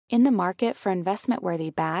In the market for investment-worthy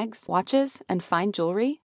bags, watches, and fine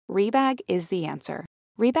jewelry, Rebag is the answer.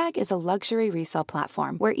 Rebag is a luxury resale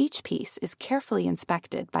platform where each piece is carefully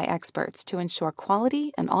inspected by experts to ensure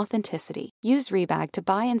quality and authenticity. Use Rebag to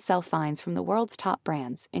buy and sell finds from the world's top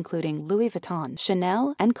brands, including Louis Vuitton,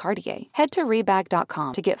 Chanel, and Cartier. Head to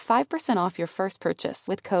Rebag.com to get 5% off your first purchase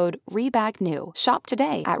with code REBAGNEW. Shop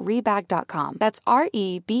today at Rebag.com. That's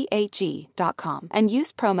REBAG.com. And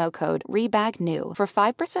use promo code REBAGNEW for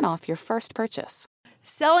 5% off your first purchase.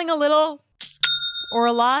 Selling a little or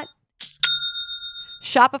a lot?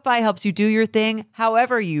 Shopify helps you do your thing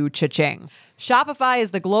however you cha-ching. Shopify is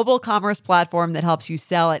the global commerce platform that helps you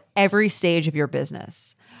sell at every stage of your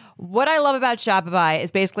business. What I love about Shopify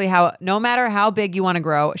is basically how no matter how big you want to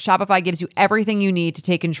grow, Shopify gives you everything you need to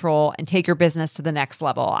take control and take your business to the next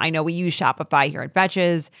level. I know we use Shopify here at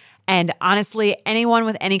Betches, and honestly, anyone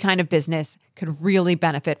with any kind of business could really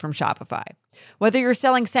benefit from Shopify. Whether you're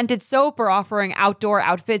selling scented soap or offering outdoor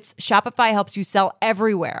outfits, Shopify helps you sell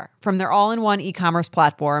everywhere, from their all-in-one e-commerce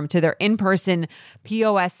platform to their in-person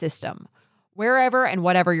POS system. Wherever and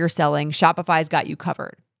whatever you're selling, Shopify's got you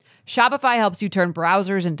covered. Shopify helps you turn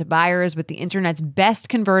browsers into buyers with the internet's best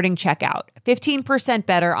converting checkout, 15%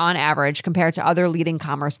 better on average compared to other leading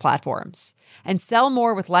commerce platforms. And sell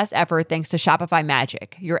more with less effort thanks to Shopify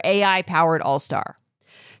Magic, your AI-powered all-star.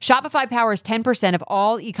 Shopify powers 10% of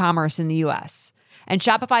all e-commerce in the U.S., and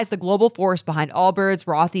Shopify is the global force behind Allbirds,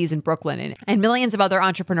 Rothy's, and Brooklinen, and millions of other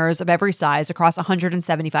entrepreneurs of every size across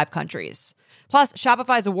 175 countries. Plus,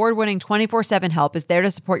 Shopify's award-winning 24/7 help is there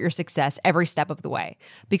to support your success every step of the way,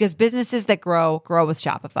 because businesses that grow, grow with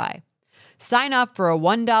Shopify. Sign up for a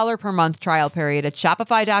 $1 per month trial period at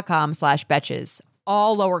shopify.com/betches,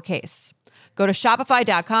 all lowercase. Go to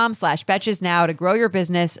shopify.com/betches now to grow your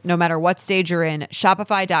business no matter what stage you're in.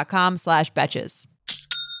 Shopify.com/betches.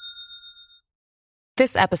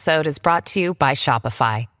 This episode is brought to you by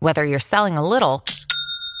Shopify. Whether you're selling a little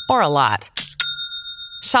or a lot,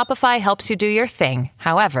 Shopify helps you do your thing,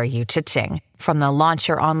 however you cha-ching. From the launch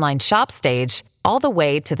your online shop stage, all the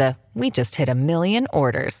way to the we just hit 1 million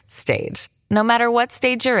orders stage. No matter what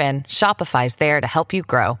stage you're in, Shopify's there to help you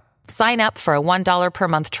grow. Sign up for a $1 per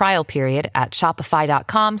month trial period at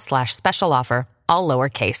shopify.com/special offer, all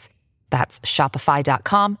lowercase. That's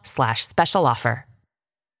shopify.com/special offer.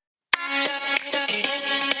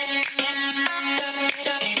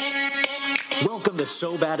 Welcome to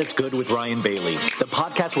So Bad It's Good with Ryan Bailey, the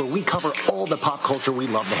podcast where we cover all the pop culture we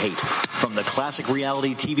love to hate, from the classic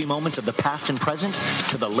reality TV moments of the past and present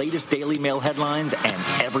to the latest Daily Mail headlines and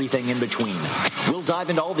everything in between. We'll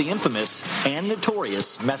dive into all the infamous and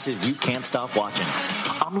notorious messes you can't stop watching.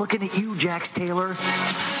 I'm looking at you, Jax Taylor.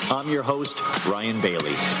 I'm your host, Ryan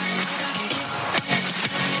Bailey.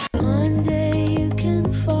 Monday you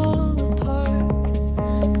can fall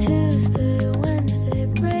apart. Tuesday, Wednesday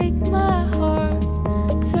break my heart.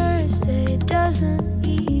 Thursday doesn't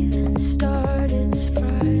even start. It's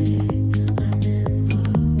Friday. I'm in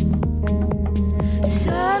love.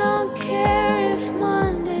 So I don't care if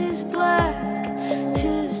Monday's black.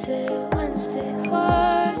 Tuesday, Wednesday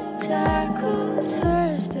hard to tackle.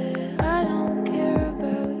 Thursday I don't care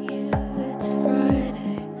about you. It's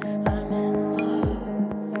Friday. I'm in love.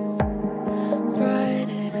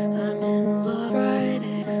 Friday, I'm in love.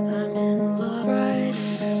 Friday, I'm in love. Friday,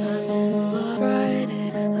 I'm in love.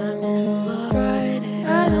 Friday, I'm in love. Friday,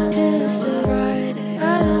 I don't miss the Friday.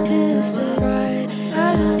 I don't miss the Friday.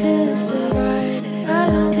 I don't miss the Friday. I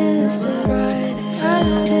don't miss the Friday. I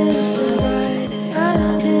don't miss the Friday. I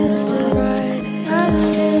don't miss the Friday. I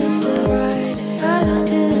don't miss the Friday. I don't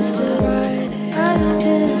miss the Friday. I don't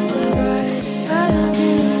miss the Friday. I don't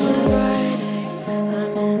miss the Friday.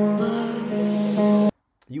 I'm in love.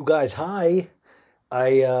 You guys, hi.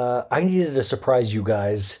 I needed to surprise you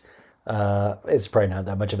guys. It's probably not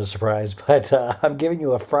that much of a surprise, but I'm giving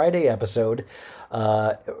you a Friday episode.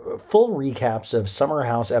 Full recaps of Summer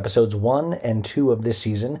House episodes 1 and 2 of this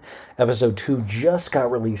season. Episode 2 just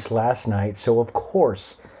got released last night, so of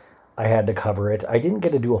course I had to cover it. I didn't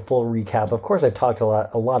get to do a full recap. Of course, I've talked a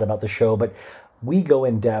lot about the show, but we go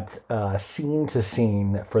in depth, scene to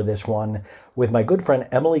scene for this one with my good friend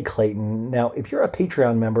Emily Clayton. Now, if you're a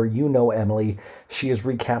Patreon member, you know Emily. She has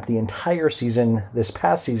recapped the entire season, this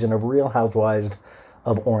past season, of Real Housewives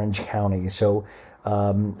of Orange County. So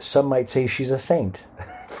some might say she's a saint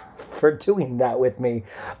for doing that with me.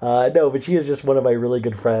 No, but she is just one of my really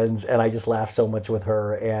good friends, and I just laugh so much with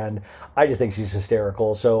her, and I just think she's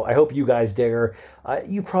hysterical. So I hope you guys dig her.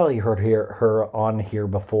 You probably heard her on here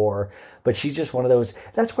before, but she's just one of those.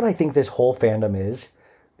 That's what I think this whole fandom is.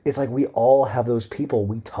 it's like we all have those people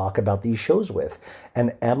we talk about these shows with.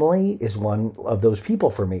 And Emily is one of those people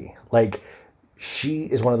for me. Like, she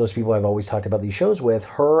is one of those people I've always talked about these shows with.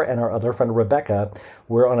 Her and our other friend Rebecca,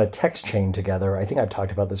 we're on a text chain together. I think I've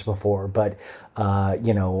talked about this before, but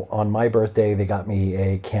on my birthday, they got me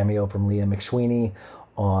a cameo from Leah McSweeney.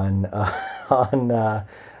 On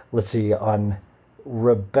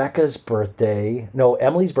Rebecca's birthday, no,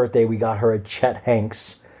 Emily's birthday, we got her a Chet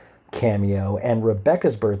Hanks cameo, and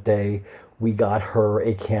Rebecca's birthday, we got her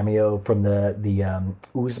a cameo from the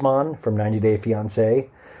Usman from 90 Day Fiancé.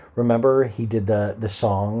 Remember, he did the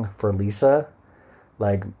song for Lisa,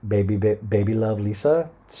 like baby love Lisa.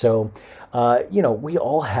 So, we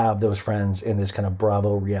all have those friends in this kind of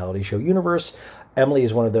Bravo reality show universe. Emily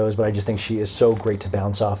is one of those, but I just think she is so great to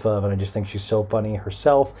bounce off of, and I just think she's so funny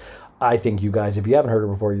herself. I think you guys, if you haven't heard her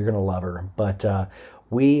before, you're going to love her. But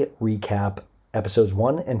we recap episodes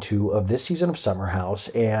 1 and 2 of this season of Summer House,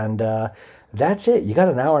 and that's it. You got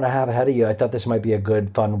an hour and a half ahead of you. I thought this might be a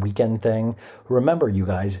good, fun weekend thing. Remember, you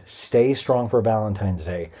guys, stay strong for Valentine's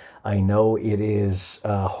Day. I know it is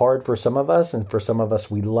hard for some of us, and for some of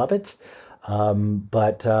us, we love it.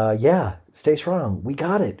 But stay strong. We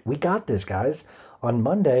got it. We got this, guys. On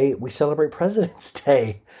Monday, we celebrate President's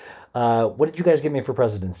Day. What did you guys get me for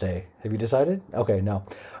President's Day? Have you decided? Okay, no.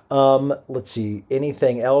 Let's see.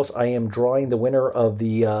 Anything else? I am drawing the winner of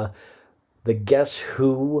the Guess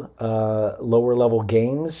Who lower level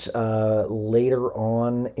games later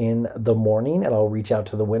on in the morning, and I'll reach out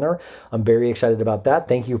to the winner. I'm very excited about that.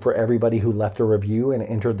 Thank you for everybody who left a review and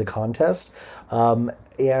entered the contest. And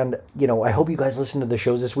I hope you guys listened to the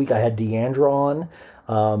shows this week. I had Deandra on.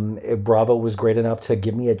 Bravo was great enough to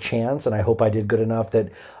give me a chance, and I hope I did good enough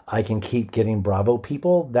that I can keep getting Bravo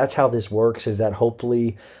people. That's how this works, is that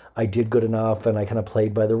hopefully I did good enough and I kind of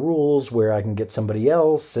played by the rules where I can get somebody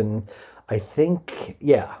else. And I think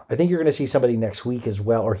you're going to see somebody next week as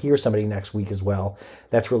well, or hear somebody next week as well.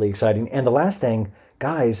 That's really exciting. And the last thing,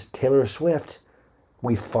 guys, Taylor Swift,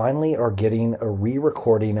 we finally are getting a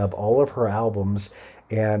re-recording of all of her albums,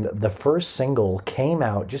 and the first single came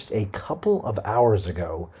out just a couple of hours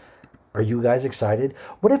ago. Are you guys excited?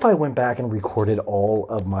 What if I went back and recorded all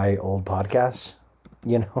of my old podcasts?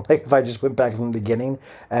 Like if I just went back from the beginning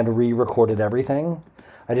and re-recorded everything?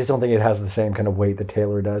 I just don't think it has the same kind of weight that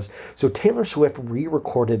Taylor does. So Taylor Swift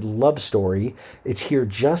re-recorded Love Story. It's here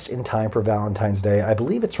just in time for Valentine's Day. I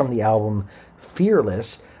believe it's from the album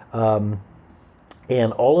Fearless.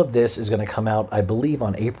 And all of this is going to come out, I believe,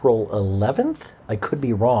 on April 11th. I could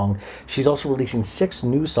be wrong. She's also releasing 6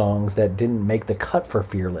 new songs that didn't make the cut for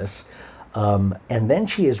Fearless. And then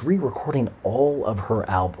she is re-recording all of her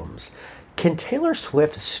albums. Can Taylor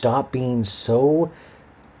Swift stop being so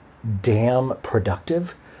damn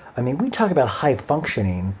productive? I mean, we talk about high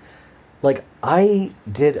functioning. Like, I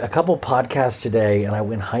did a couple podcasts today and I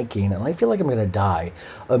went hiking and I feel like I'm going to die.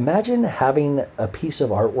 Imagine having a piece of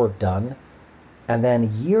artwork done and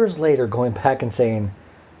then years later going back and saying,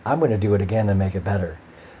 I'm going to do it again and make it better.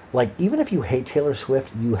 Like, even if you hate Taylor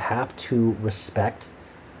Swift, you have to respect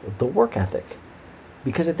the work ethic.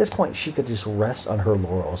 Because at this point, she could just rest on her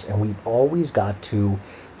laurels. And we've always got to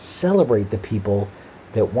celebrate the people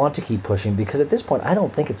that want to keep pushing. Because at this point, I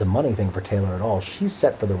don't think it's a money thing for Taylor at all. She's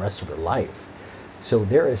set for the rest of her life. So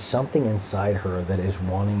there is something inside her that is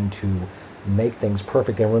wanting to make things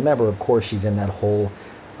perfect. And remember, of course, she's in that whole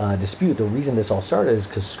dispute. The reason this all started is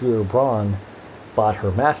because Scooter Braun bought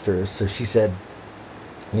her masters. So she said,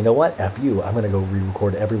 you know what? F you. I'm going to go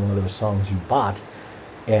re-record every one of those songs you bought.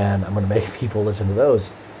 And I'm going to make people listen to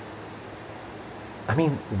those. I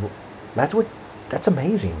mean, that's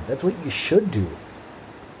amazing. That's what you should do.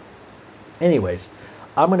 Anyways,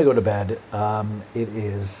 I'm going to go to bed. It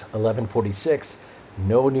is 11:46.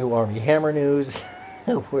 No new Armie Hammer news.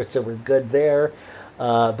 So we're good there.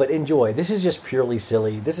 But enjoy. This is just purely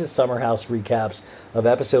silly. This is Summer House recaps of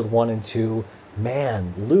episode 1 and 2.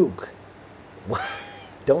 Man, Luke,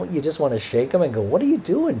 don't you just want to shake him and go, what are you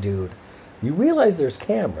doing, dude? You realize there's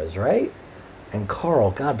cameras, right? And Carl,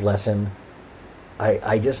 God bless him.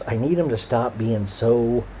 I need him to stop being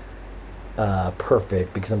so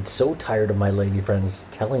perfect, because I'm so tired of my lady friends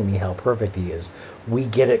telling me how perfect he is. We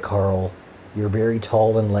get it, Carl. You're very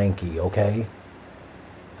tall and lanky, okay?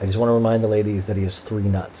 I just want to remind the ladies that he has 3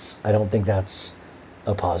 nuts. I don't think that's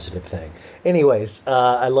a positive thing. Anyways,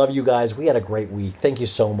 I love you guys. We had a great week. Thank you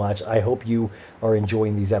so much. I hope you are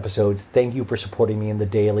enjoying these episodes. Thank you for supporting me in the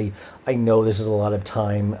daily. I know this is a lot of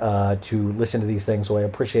time to listen to these things, so I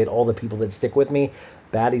appreciate all the people that stick with me.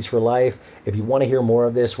 Baddies for life. If you want to hear more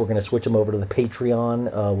of this, we're going to switch them over to the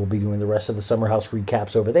Patreon. We'll be doing the rest of the Summer House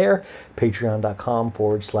recaps over there.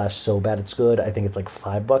 Patreon.com/SoBadIt'sGood. I think it's like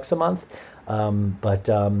 $5 a month.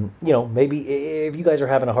 Maybe if you guys are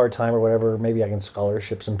having a hard time or whatever, maybe I can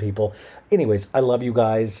scholarship some people. Anyways, I love you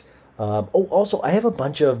guys. Also, I have a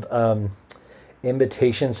bunch of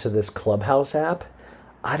invitations to this Clubhouse app.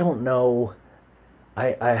 I don't know.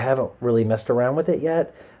 I haven't really messed around with it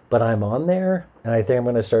yet, but I'm on there, and I think I'm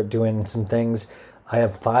going to start doing some things. I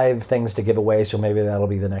have 5 things to give away, so maybe that'll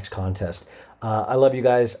be the next contest. I love you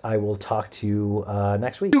guys. I will talk to you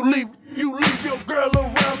next week. You leave your girl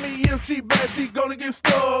around me. If she bad, she gonna get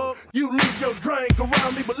stuck. You leave your drink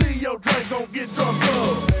around me, but leave your drink gon' get drunk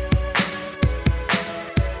up.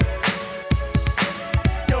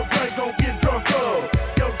 Your drink gon' get drunk up.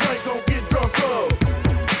 Your drink gon' get drunk up.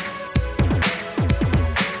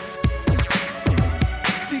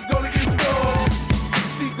 She gonna get stuck.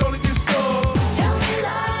 She gonna get stuck. Tell me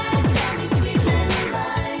lies, tell me sweet little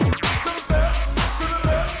lies. To the left, to the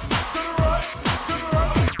left, to the right, to the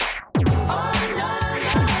right. Oh no,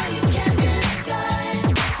 no, you can't disguise. To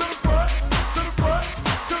the front, to the front,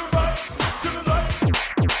 to the right, to the right.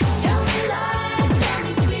 Tell me lies, tell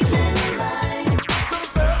me sweet little lies. To the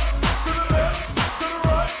left, to the left, to the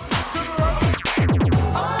right, to the right.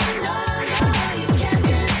 Oh no, no, you can't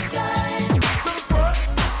disguise. To the front,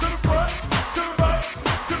 to the front, to the right,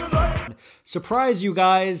 to the right. Surprise, you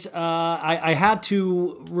guys. I had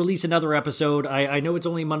to release another episode. I know it's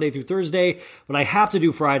only Monday through Thursday, but I have to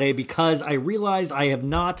do Friday because I realized I have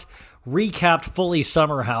not recapped fully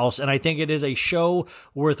Summer House, and I think it is a show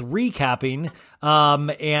worth recapping.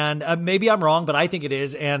 Maybe I'm wrong, but I think it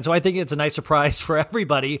is. And so I think it's a nice surprise for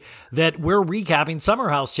everybody that we're recapping Summer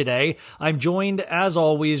House today. I'm joined, as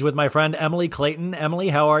always, with my friend Emily Clayton. Emily,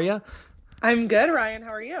 how are you? I'm good, Ryan.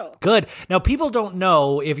 How are you? Good. Now, people don't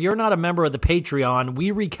know, if you're not a member of the Patreon,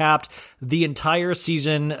 we recapped the entire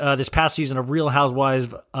season, this past season of Real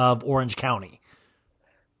Housewives of Orange County.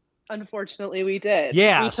 Unfortunately, we did.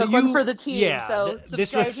 Yeah, we so took one you- for the team. yeah, So this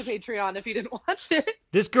subscribe was- to Patreon if you didn't watch it.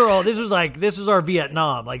 This girl, this was our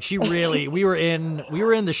Vietnam. Like, she really, we were in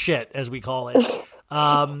the shit, as we call it.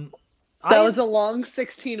 That was a long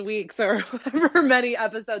 16 weeks or however many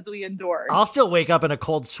episodes we endured. I'll still wake up in a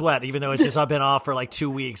cold sweat, even though it's just I've been off for like 2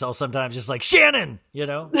 weeks. I'll sometimes just like, Shannon, you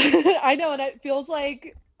know? I know, and it feels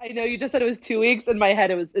like, I know you just said it was 2 weeks. In my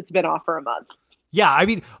head, it's been off for a month. Yeah, I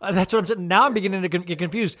mean, that's what I'm saying. Now I'm beginning to get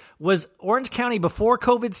confused. Was Orange County before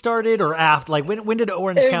COVID started or after? Like, when did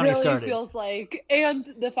Orange County It really start? feels like, and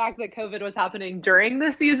the fact that COVID was happening during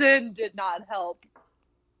the season did not help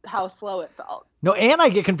how slow it felt. No, and I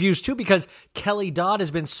get confused too because Kelly Dodd has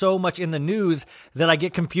been so much in the news that I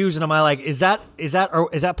get confused, and am I like, is that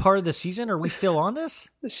part of the season? Are we still on this?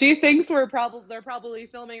 She thinks they're probably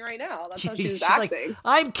filming right now. That's how she's acting. Like,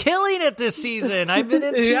 I'm killing it this season. I've been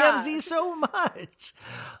in TMZ so much.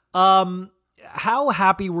 How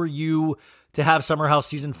happy were you to have Summer House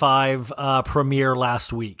season 5 premiere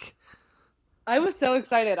last week? I was so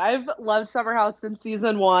excited. I've loved Summer House since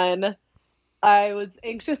season 1. I was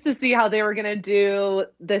anxious to see how they were going to do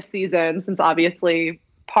this season, since obviously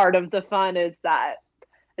part of the fun is that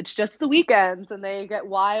it's just the weekends and they get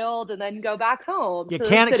wild and then go back home. Yeah, to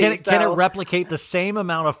can the city, it replicate the same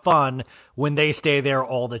amount of fun when they stay there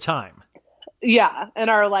all the time? Yeah,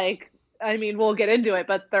 and are like, I mean, we'll get into it,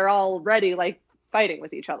 but they're already like fighting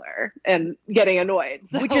with each other and getting annoyed.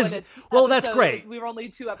 So, Which is, well, that's great. We were only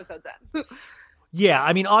 2 episodes in. Yeah,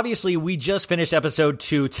 I mean, obviously, we just finished episode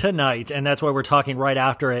 2 tonight, and that's why we're talking right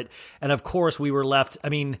after it. And of course, we were left. I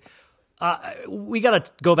mean, we got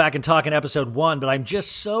to go back and talk in episode 1, but I'm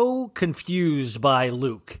just so confused by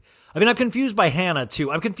Luke. I mean, I'm confused by Hannah,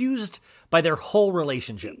 too. I'm confused by their whole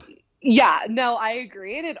relationship. Yeah, no, I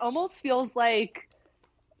agree. And it almost feels like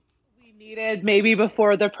we needed maybe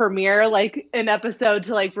before the premiere, like an episode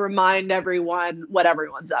to like remind everyone what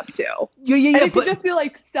everyone's up to. Yeah, And it but could just be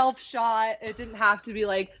like self-shot. It didn't have to be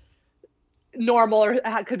like normal, or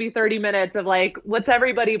it could be 30 minutes of like, what's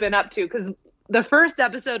everybody been up to? Because the first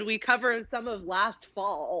episode, we covered some of last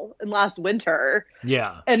fall and last winter.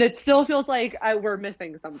 yeah. And it still feels like we're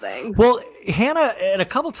missing something. Well, Hannah, at a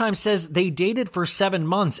couple times says they dated for 7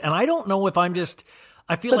 months, and I don't know if I'm just.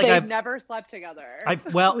 I feel But like they've I've never slept together.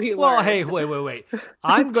 well, We well, learned. hey, wait.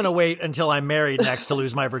 I'm going to wait until I'm married next to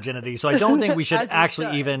lose my virginity. So I don't think we should As you actually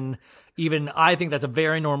should. even, I think that's a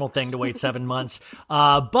very normal thing to wait 7 months.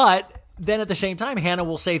 But then at the same time, Hannah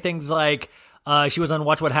will say things like, she was on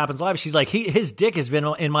Watch What Happens Live. She's like, his dick has been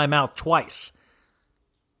in my mouth twice.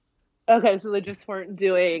 Okay, so they just weren't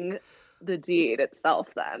doing the deed itself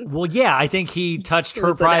then. Well, yeah, I think he touched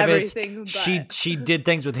her was in privates. everything but. She did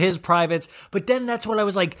things with his privates. But then that's what I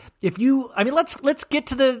was like, let's get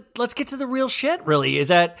to the real shit, really. Is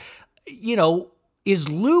that, is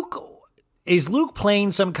Luke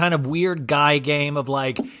playing some kind of weird guy game of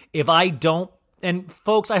like, if I don't, and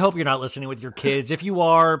folks, I hope you're not listening with your kids. If you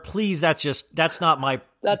are, please, that's not my.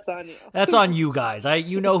 That's on you. That's on you guys.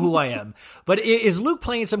 You know who I am. But is Luke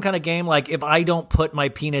playing some kind of game like, if I don't put my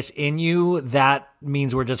penis in you, that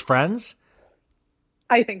means we're just friends?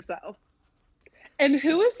 I think so. And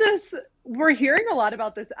who is this? We're hearing a lot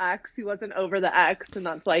about this ex who wasn't over the ex, and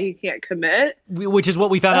that's why he can't commit. Which is what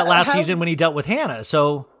we found out last season when he dealt with Hannah.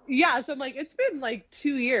 So yeah, so I'm like, it's been like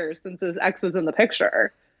 2 years since his ex was in the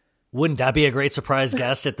picture. Wouldn't that be a great surprise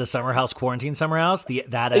guest at the quarantine summer house?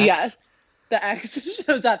 That ex? Yes, the ex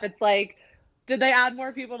shows up. It's like, did they add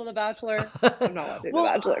more people to The Bachelor? I'm not watching The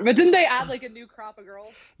Bachelor, but didn't they add like a new crop of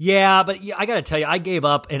girls? Yeah, but I got to tell you, I gave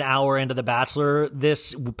up an hour into The Bachelor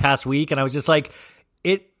this past week, and I was just like,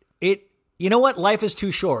 you know what? Life is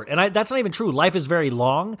too short, and that's not even true. Life is very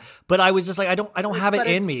long, but I was just like, I don't have it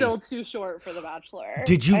in me. Still too short for The Bachelor.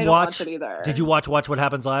 Did you watch? Don't watch it either. Did you watch What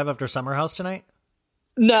Happens Live after Summer House tonight?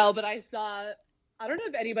 No, but I saw. I don't know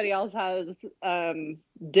if anybody else has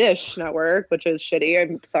Dish Network, which is shitty.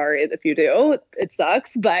 I'm sorry if you do. It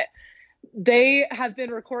sucks, but they have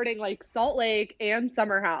been recording like Salt Lake and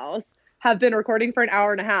Summer House have been recording for an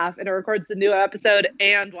hour and a half, and it records the new episode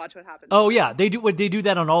and Watch What Happens. Oh yeah, they do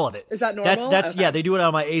that on all of it. Is that normal? That's okay. Yeah, they do it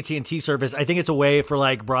on my AT&T service. I think it's a way for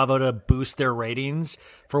like Bravo to boost their ratings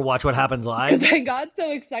for Watch What Happens Live. Because I got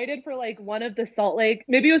so excited for like one of the Salt Lake,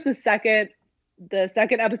 maybe it was the second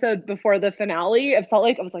episode before the finale of Salt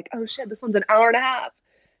Lake. I was like, oh shit, this one's an hour and a half.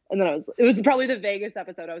 And then it was probably the Vegas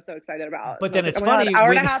episode I was so excited about. But then it's funny. An hour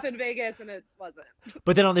and a half in Vegas, and it wasn't.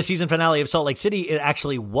 But then on the season finale of Salt Lake City, it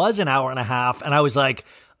actually was an hour and a half. And I was like,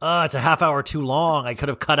 it's a half hour too long. I could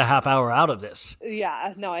have cut a half hour out of this.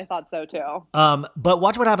 Yeah, no, I thought so too. But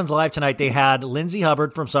Watch What Happens Live tonight. They had Lindsay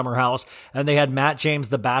Hubbard from Summer House, and they had Matt James,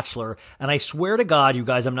 The Bachelor. And I swear to God, you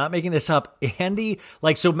guys, I'm not making this up. Andy,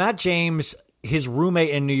 so Matt James, his roommate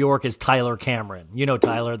in New York is Tyler Cameron. You know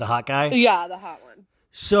Tyler, the hot guy? Yeah, the hot one.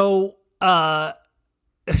 So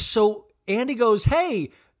Andy goes,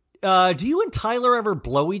 hey, do you and Tyler ever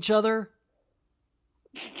blow each other?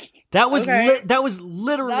 That was Okay. that was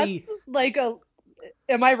literally That's like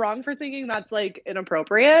am I wrong for thinking that's like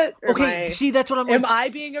inappropriate? Or okay. See, that's what I'm like. Am I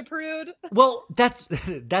being a prude? Well,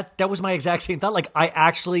 that was my exact same thought. Like, I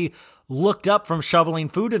actually looked up from shoveling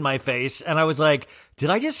food in my face, and I was like, did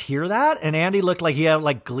I just hear that? And Andy looked like he had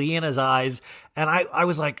like glee in his eyes, and I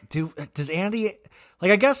was like, does Andy,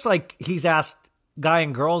 like, I guess like he's asked guy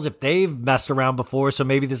and girls if they've messed around before, so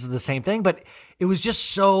maybe this is the same thing, but it was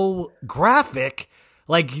just so graphic.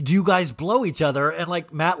 Like, do you guys blow each other? And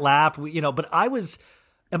like Matt laughed, but I was.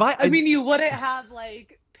 I mean, you wouldn't have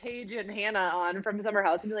like Paige and Hannah on from Summer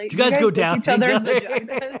House and be like, do you guys go down each other's other?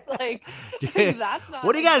 vaginas? Like, that's not.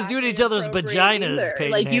 What do you guys do to each other's appropriate vaginas, either.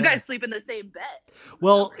 Paige Like, and you Hannah? guys sleep in the same bed.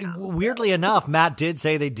 Well, weirdly enough, Matt did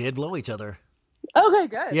say they did blow each other. Okay,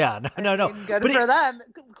 good. Yeah, no. I mean, good for them.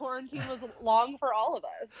 Quarantine was long for all of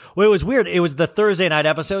us. Well, it was weird. It was the Thursday night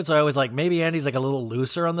episode, so I was like, maybe Andy's like a little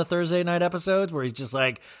looser on the Thursday night episodes, where he's just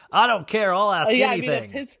like, I don't care, I'll ask anything. I mean,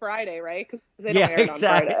 it's his Friday, right? 'Cause they don't air it on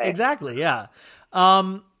exactly, Friday. exactly, yeah.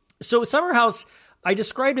 So Summer House, I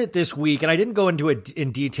described it this week, and I didn't go into it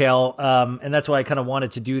in detail, and that's why I kind of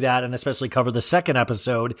wanted to do that, and especially cover the second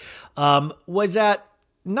episode. Was that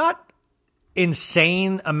not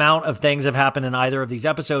insane amount of things have happened in either of these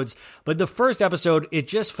episodes, but the first episode, it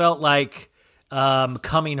just felt like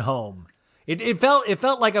coming home. It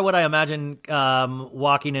felt like what I imagine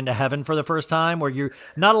walking into heaven for the first time, where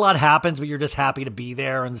not a lot happens, but you're just happy to be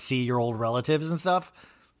there and see your old relatives and stuff.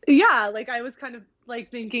 Yeah, like I was kind of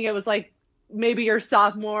like thinking it was like maybe your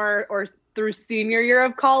sophomore or through senior year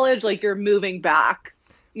of college, like you're moving back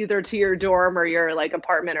either to your dorm or your like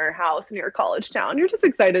apartment or house in your college town. You're just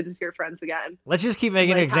excited to see your friends again. Let's just keep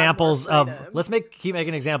making Like, examples have more of freedom. keep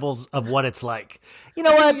making examples of what it's like. You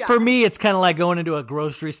know what? Yeah. For me, it's kind of like going into a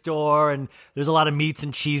grocery store and there's a lot of meats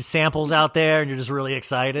and cheese samples out there, and you're just really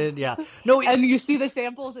excited. Yeah. No. And you see the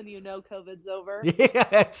samples and you know COVID's over.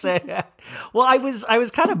 Yeah. Well, I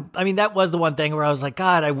was kind of. I mean, that was the one thing where I was like,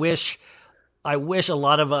 God, I wish a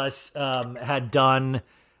lot of us had done.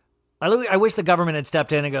 I wish the government had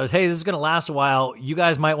stepped in and goes, hey, this is going to last a while. You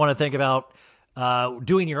guys might want to think about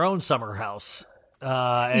doing your own summer house.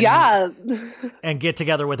 And get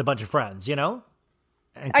together with a bunch of friends, And I know,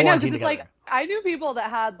 quarantine because it's like, I knew people that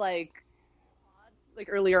had like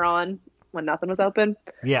earlier on when nothing was open.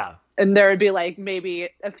 Yeah. and there would be like maybe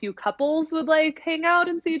a few couples would like hang out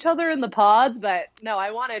and see each other in the pods. But no, I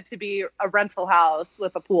want it to be a rental house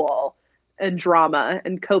with a pool and drama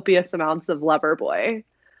and copious amounts of Loverboy.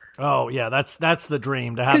 Oh yeah, that's the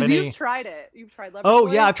dream to have. Because you've tried it. You've tried Loverboy.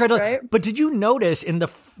 Oh yeah, I've tried. Right? But did you notice in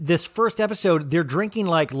this first episode they're drinking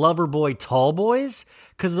like Loverboy tall boys?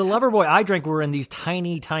 Because the Loverboy I drank were in these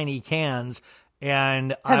tiny cans.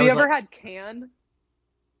 And have you ever had Can?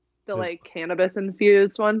 The like cannabis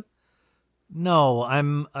infused one? No,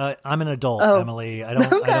 I'm an adult, Emily. I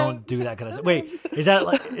don't do that kind of stuff. Wait, does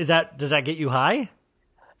that get you high?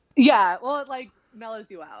 Yeah, well, it like mellows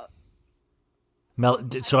you out.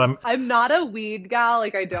 So I'm not a weed gal.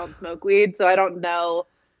 Like I don't smoke weed, so I don't know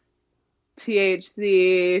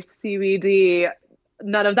THC, CBD.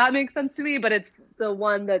 None of that makes sense to me. But it's the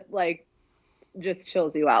one that like just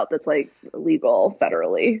chills you out. That's like legal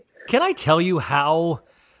federally. Can I tell you how?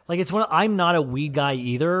 Like I'm not a weed guy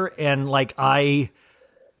either, and like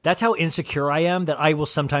that's how insecure I am that I will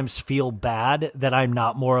sometimes feel bad that I'm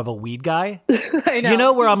not more of a weed guy. I know. You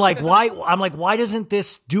know, where I'm like, why doesn't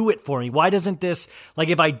this do it for me? Why doesn't this, like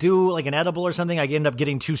if I do like an edible or something, I end up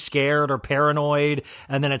getting too scared or paranoid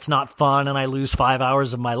and then it's not fun and I lose 5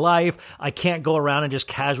 hours of my life. I can't go around and just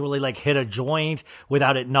casually like hit a joint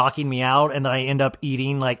without it knocking me out. And then I end up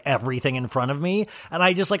eating like everything in front of me. And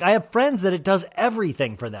I just like, I have friends that it does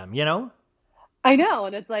everything for them, you know? I know.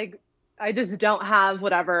 And it's like, I just don't have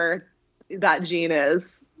whatever that gene is.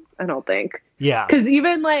 I don't think. Yeah. Because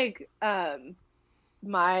even like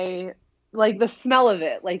my like the smell of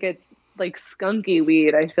it, like it's like skunky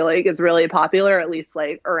weed. I feel like it's really popular, at least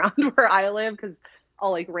like around where I live, because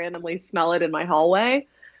I'll like randomly smell it in my hallway.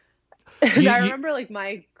 And I remember like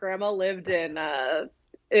my grandma lived in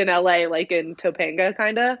LA, like in Topanga,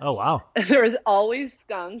 kind of. Oh wow. There was always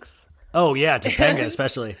skunks. Oh yeah, Topanga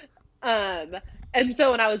especially. And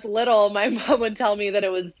so when I was little, my mom would tell me that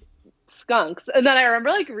it was skunks. And then I remember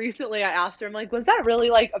like recently I asked her, I'm like, was that really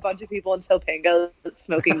like a bunch of people in Topanga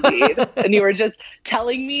smoking weed? And you were just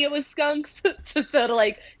telling me it was skunks just to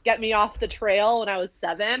like get me off the trail when I was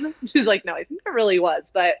 7. She's like, no, I think it really was,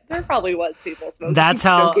 but there probably was people smoking. That's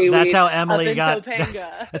how Emily got.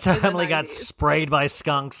 Topanga that's how Emily got sprayed by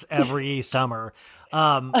skunks every summer.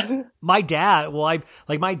 My dad,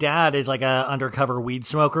 my dad is like a undercover weed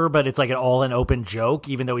smoker, but it's like an open joke,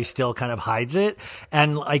 even though he still kind of hides it.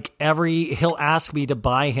 And like he'll ask me to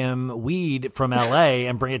buy him weed from LA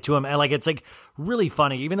and bring it to him. And like, it's like really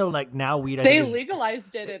funny, even though like now weed, they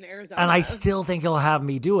legalized it in Arizona. And I still think he'll have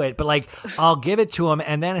me do it, but like, I'll give it to him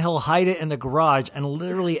and then he'll hide it in the garage. And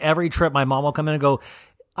literally every trip my mom will come in and go,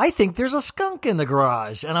 I think there's a skunk in the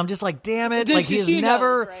garage. And I'm just like, damn it. Like she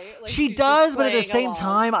never, knows, right? Like, she does, but at the same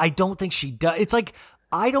time, I don't think she does. It's like,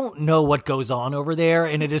 I don't know what goes on over there.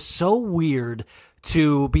 And it is so weird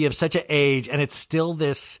to be of such an age. And it's still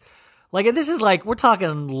this, like, and this is like, we're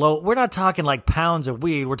not talking like pounds of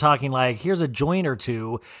weed. We're talking like, here's a joint or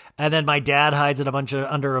two. And then my dad hides it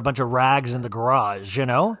under a bunch of rags in the garage, you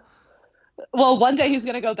know? Well, one day he's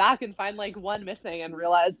going to go back and find like one missing and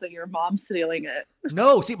realize that your mom's stealing it.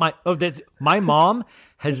 No, see, my mom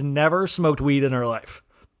has never smoked weed in her life.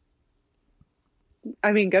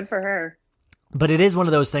 I mean, good for her. But it is one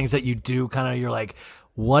of those things that you do kind of, you're like,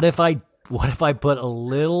 what if I put a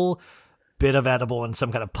little bit of edible in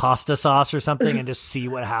some kind of pasta sauce or something and just see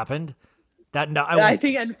what happened? I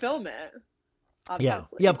think, and film it. Obviously.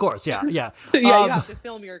 Yeah, of course, yeah. Yeah, you have to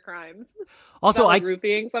film your crimes. Also, like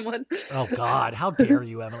roofing someone. Oh God, how dare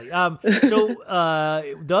you, Emily? So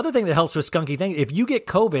the other thing that helps with skunky thing, if you get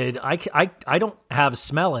COVID, I don't have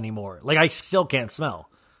smell anymore. Like I still can't smell.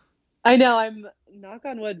 I know. I'm knock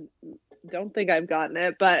on wood. Don't think I've gotten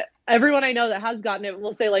it, but everyone I know that has gotten it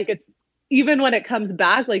will say like it's even when it comes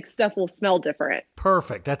back, like stuff will smell different.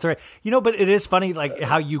 Perfect. That's right. You know, but it is funny, like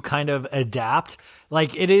how you kind of adapt.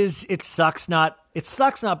 Like it sucks not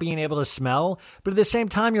being able to smell, but at the same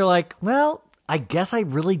time, you're like, well, I guess I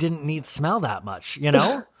really didn't need smell that much, you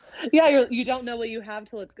know? Yeah, you don't know what you have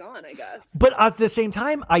till it's gone, I guess. But at the same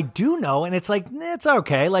time, I do know, and it's like, it's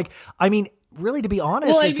okay. Like, I mean, really, to be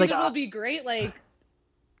honest, well, it's like... it would be great, like,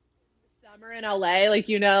 summer in LA, like,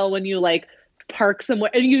 you know, when you, like, park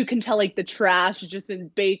somewhere, and you can tell, like, the trash has just been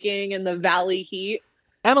baking in the valley heat.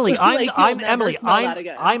 Emily, like,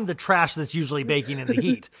 I'm the trash that's usually baking in the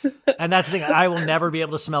heat. And that's the thing. I will never be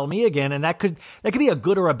able to smell me again. And that could be a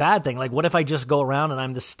good or a bad thing. Like, what if I just go around and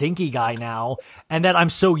I'm the stinky guy now? And that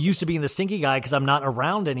I'm so used to being the stinky guy because I'm not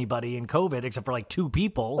around anybody in COVID except for like 2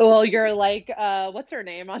 people. Well, you're like, what's her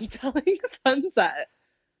name on Selling Sunset?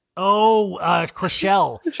 Oh,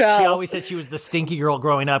 Chriselle. She always said she was the stinky girl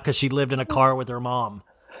growing up because she lived in a car with her mom.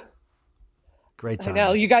 Great I times.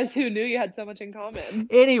 know. You guys who knew you had so much in common.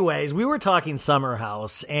 Anyways, we were talking Summer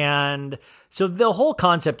House. And so the whole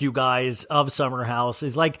concept, you guys, of Summer House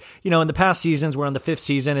is like, in the past seasons, we're on the 5th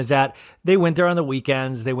season, is that they went there on the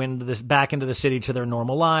weekends. They went back into the city to their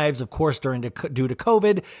normal lives. Of course, due to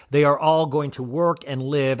COVID, they are all going to work and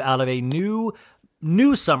live out of a new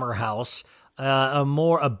summer house.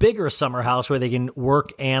 A bigger summer house where they can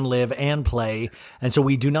work and live and play. And so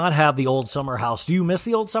we do not have the old summer house. Do you miss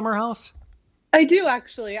the old summer house? I do,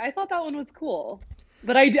 actually. I thought that one was cool.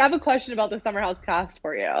 But I do have a question about the Summer House cast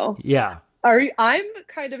for you. Yeah. I'm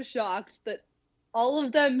kind of shocked that all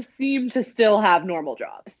of them seem to still have normal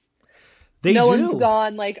jobs. They no do. One's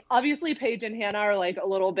gone. Like, obviously, Paige and Hannah are, like, a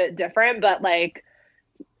little bit different. But, like,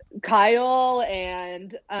 Kyle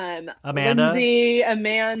and Amanda, Lindsay,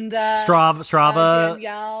 Amanda, Strava,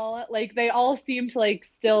 Danielle, like they all seem to like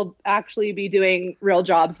still actually be doing real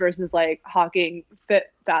jobs versus like hawking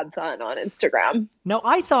fit bad fun on Instagram. Now,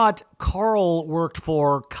 I thought Carl worked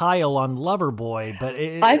for Kyle on Loverboy, but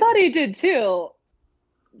I thought he did too,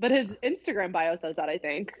 but his Instagram bio says that, I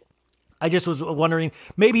think. I just was wondering,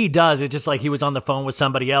 maybe he does. It's just like he was on the phone with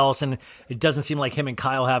somebody else, and it doesn't seem like him and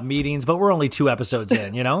Kyle have meetings, but we're only 2 episodes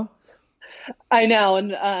in, I know,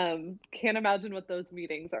 and can't imagine what those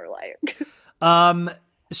meetings are like.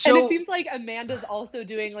 So, and it seems like Amanda's also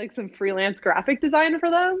doing like some freelance graphic design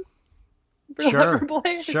for them. For sure,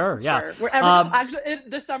 Loverboy. Sure, yeah. Sure. Actually,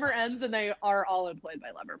 the summer ends and they are all employed by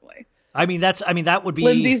Loverboy. That would be.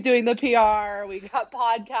 Lindsay's doing the PR. We got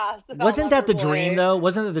podcasts. About Wasn't that the Loverboy. dream though?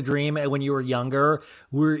 Wasn't it the dream when you were younger?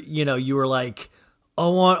 You were like, I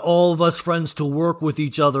want all of us friends to work with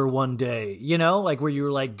each other one day. Like where you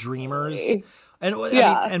were like dreamers. And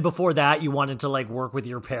and before that, you wanted to like work with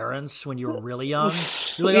your parents when you were really young.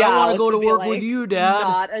 You're like, I want to go to work with you, Dad.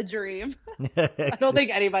 Not a dream. I don't think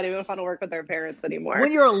anybody would want to work with their parents anymore.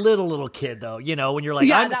 When you're a little kid, though, when you're like,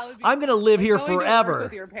 I'm going to live here forever. To work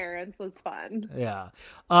with your parents was fun. Yeah.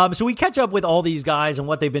 So we catch up with all these guys and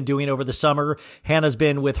what they've been doing over the summer. Hannah's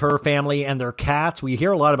been with her family and their cats. We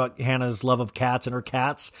hear a lot about Hannah's love of cats and her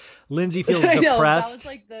cats. Lindsay feels depressed. That was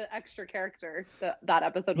like the extra character. That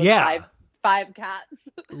episode was five cats.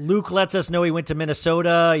 Luke lets us know he went to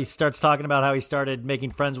Minnesota. He starts talking about how he started making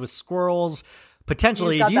friends with squirrels.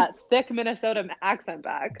 Potentially, he's got that thick Minnesota accent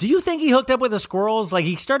back. Do you think he hooked up with the squirrels? Like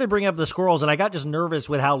he started bringing up the squirrels, and I got just nervous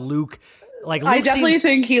with how Luke I definitely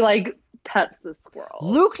think he like pets the squirrel.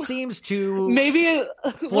 Luke seems to maybe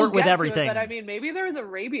flirt with everything. But I mean, maybe there was a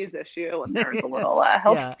rabies issue and there was a little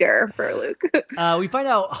health scare for Luke. We find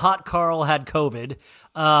out Hot Carl had COVID.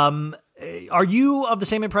 Are you of the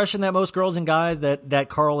same impression that most girls and guys that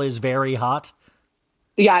Carl is very hot?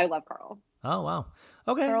 Yeah, I love Carl. Oh, wow.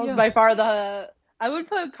 Okay. Carl's by far I would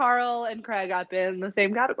put Carl and Craig up in the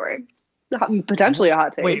same category. Potentially a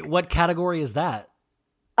hot take. Wait, what category is that?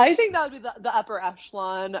 I think that would be the upper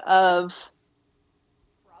echelon of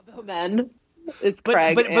Bravo men. It's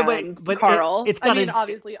Craig and Carl. It's gotta,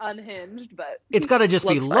 obviously unhinged, but it's got to just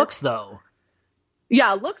be looks, though.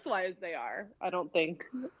 Yeah, looks-wise they are. I don't think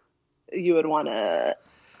you would want to.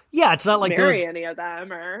 Yeah, it's not like marry any of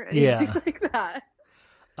them or anything like that.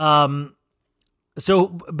 So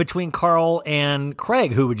between Carl and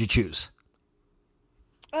Craig, who would you choose?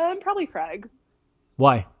 Probably Craig.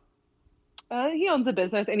 Why? He owns a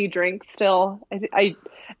business and he drinks still.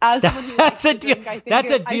 As someone who that's a deal.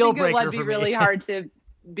 That's a deal breaker. It would be really hard to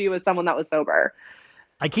be with someone that was sober.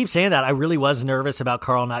 I keep saying that. I really was nervous about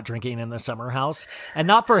Carl not drinking in the summer house, and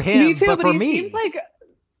not for him, me too, but for he me. Seems like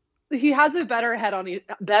he has a better head on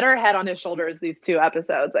his shoulders these 2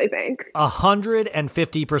 episodes, I think.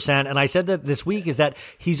 150%. And I said that this week is that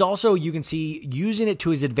he's also, you can see, using it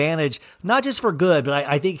to his advantage, not just for good, but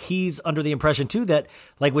I think he's under the impression too that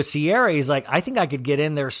like with Sierra, he's like, I think I could get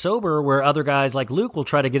in there sober where other guys like Luke will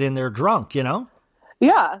try to get in there drunk,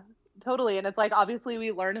 Yeah, totally. And it's like, obviously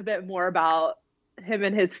we learn a bit more about him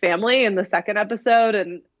and his family in the 2nd episode.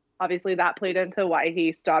 And obviously that played into why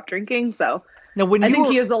he stopped drinking. So now, I think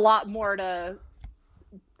he has a lot more I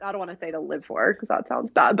don't want to say to live for because that sounds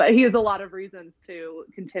bad, but he has a lot of reasons to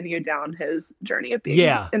continue down his journey of being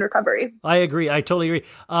in recovery. I agree. I totally agree.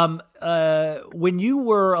 When you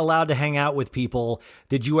were allowed to hang out with people,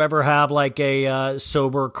 did you ever have like a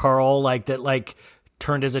sober Carl like that, like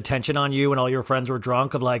turned his attention on you and all your friends were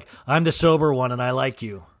drunk of like, I'm the sober one and I like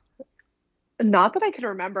you? Not that I can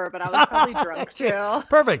remember, but I was probably drunk too.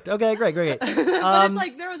 Perfect. Okay, great. But it's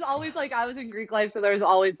like there was always like I was in Greek life, so there was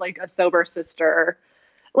always like a sober sister.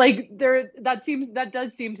 Like that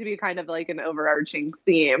does seem to be kind of like an overarching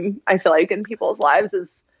theme. I feel like in people's lives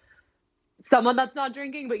is someone that's not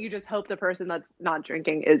drinking, but you just hope the person that's not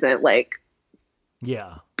drinking isn't like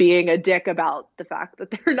Yeah. being a dick about the fact that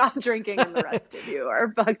they're not drinking and the rest of you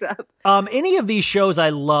are fucked up. Any of these shows I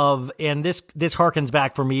love, and this harkens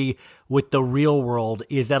back for me with the Real World,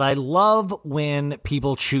 is that I love when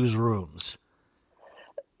people choose rooms.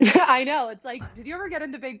 I know. It's like, did you ever get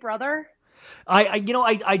into Big Brother?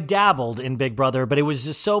 I dabbled in Big Brother, but it was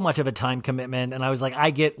just so much of a time commitment, and I was like, I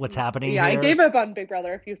get what's happening Yeah, here. I gave up on Big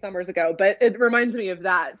Brother a few summers ago, but it reminds me of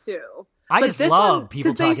that too. I just love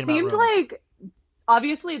people talking about rooms. They seemed like,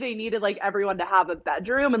 obviously they needed like everyone to have a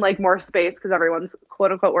bedroom and like more space because everyone's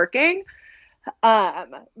quote unquote working.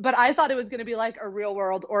 But I thought it was going to be like a Real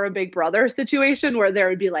World or a Big Brother situation where there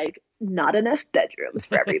would be like not enough bedrooms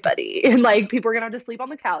for everybody. And like people are going to have to sleep on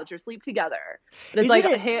the couch or sleep together. But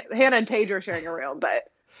it's Hannah and Paige are sharing a room, but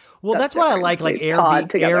well, that's what I like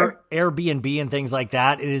Airbnb and things like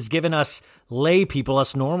that. It has given us lay people,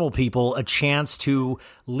 us normal people, a chance to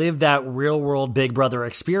live that real world Big Brother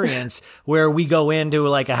experience where we go into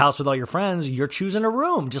like a house with all your friends. You're choosing a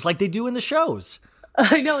room just like they do in the shows.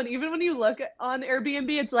 I know. And even when you look on Airbnb,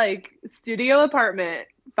 it's like studio apartment,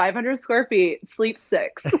 500 square feet, sleep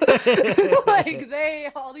 6.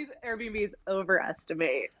 Like all these Airbnbs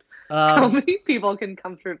overestimate how many people can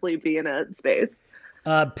comfortably be in a space.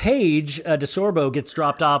 Paige DeSorbo gets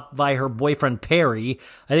dropped off by her boyfriend, Perry.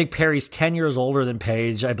 I think Perry's 10 years older than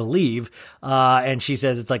Paige, I believe. And she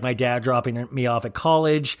says it's like my dad dropping me off at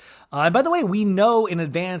college. And by the way, we know in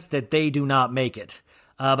advance that they do not make it.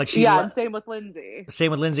 But same with Lindsay. Same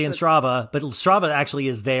with Lindsay and Strava. But Strava actually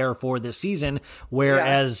is there for this season,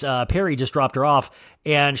 whereas Perry just dropped her off.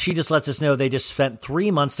 And she just lets us know they just spent 3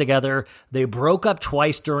 months together. They broke up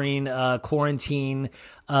twice during quarantine.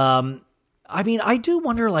 I mean, I do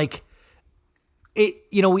wonder, like,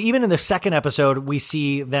 even in the second episode, we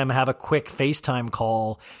see them have a quick FaceTime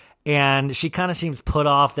call. And she kind of seems put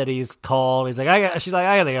off that he's called. He's like, she's like,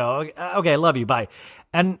 I gotta go. Okay, love you. Bye.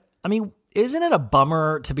 And I mean, isn't it a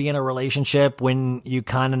bummer to be in a relationship when you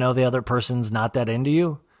kind of know the other person's not that into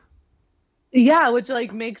you? Yeah, which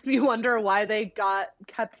like makes me wonder why they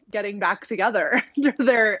kept getting back together after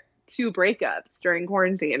their 2 breakups during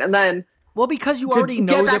quarantine, and then because you already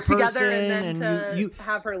know the person, and then you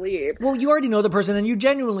have her leave. Well, you already know the person, and you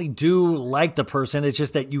genuinely do like the person. It's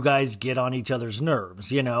just that you guys get on each other's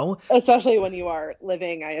nerves, you know. Especially when you are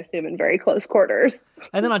living, I assume, in very close quarters.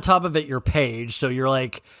 And then on top of it, you're Paige, so you're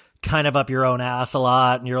like kind of up your own ass a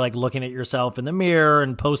lot, and you're like looking at yourself in the mirror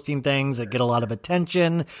and posting things that get a lot of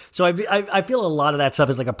attention. So I feel a lot of that stuff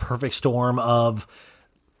is like a perfect storm of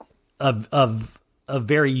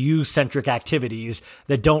very you-centric activities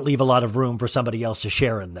that don't leave a lot of room for somebody else to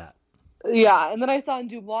share in that. Yeah, and then I saw in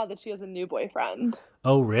Dubois that she has a new boyfriend.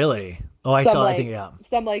 Oh, really? Oh,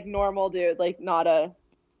 some like normal dude, like not a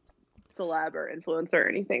celeb or influencer or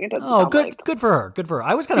anything. It doesn't good for her. Good for her.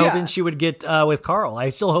 I was kind of hoping she would get with Carl. I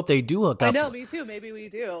still hope they do hook up. I know, me too. Maybe we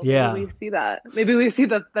do. Yeah. Maybe we see that. Maybe we see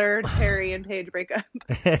the third Harry and Paige breakup.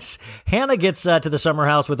 Hannah gets to the summer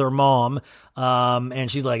house with her mom,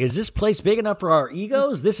 and she's like, is this place big enough for our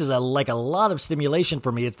egos? This is a lot of stimulation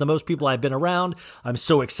for me. It's the most people I've been around. I'm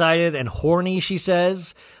so excited and horny, she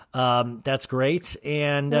says. That's great.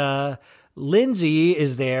 And Lindsay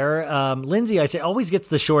is there. Lindsay, I say, always gets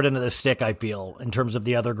the short end of the stick, I feel, in terms of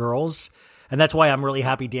the other girls. And that's why I'm really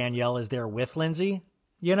happy Danielle is there with Lindsay,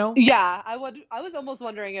 you know? Yeah, I was almost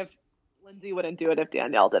wondering if Lindsay wouldn't do it if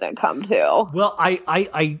Danielle didn't come too. Well,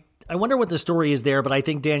 I wonder what the story is there, but I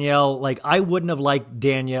think Danielle, like, I wouldn't have liked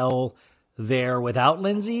Danielle there without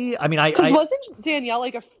Lindsay. I mean, wasn't Danielle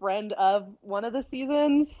like a friend of one of the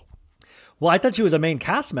seasons? Well, I thought she was a main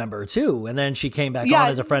cast member, too. And then she came back on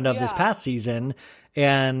as a friend of this past season.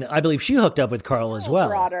 And I believe she hooked up with Carl as well.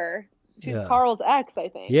 She's Carl's ex, I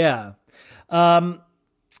think. Yeah.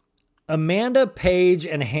 Amanda, Paige,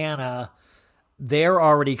 and Hannah, they're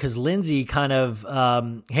already, because Lindsay kind of,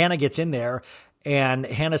 Hannah gets in there, and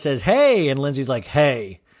Hannah says, hey, and Lindsay's like,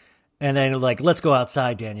 hey. And then like, let's go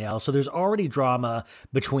outside, Danielle. So there's already drama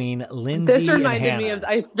between Lindsay and Hannah. This reminded me of,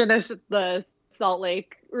 I finished the Salt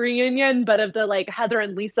Lake reunion, but of the like Heather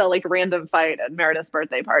and Lisa like random fight at Meredith's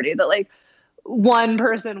birthday party that like one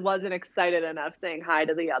person wasn't excited enough saying hi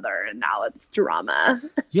to the other, and now it's drama.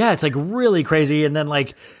 Yeah, it's like really crazy. And then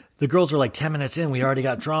like the girls are like 10 minutes in, we already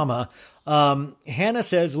got drama. Hannah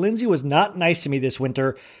says Lindsay was not nice to me this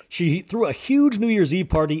winter. She threw a huge New Year's Eve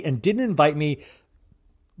party and didn't invite me,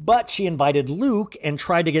 but she invited Luke and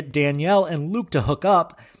tried to get Danielle and Luke to hook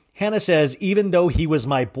up. Hannah says, even though he was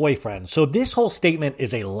my boyfriend. So this whole statement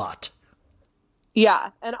is a lot. Yeah.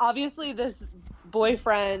 And obviously this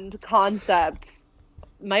boyfriend concept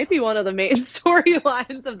might be one of the main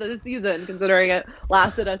storylines of the season, considering it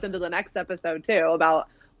lasted us into the next episode too, about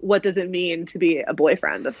what does it mean to be a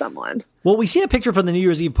boyfriend of someone? Well, we see a picture from the New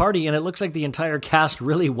Year's Eve party, and it looks like the entire cast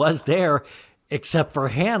really was there, except for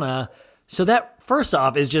Hannah. So that, first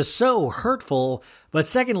off, is just so hurtful. But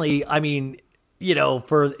secondly, I mean, you know,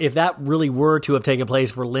 for if that really were to have taken place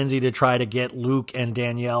for Lindsay to try to get Luke and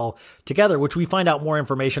Danielle together, which we find out more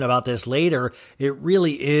information about this later, it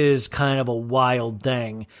really is kind of a wild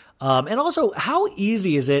thing. And also, how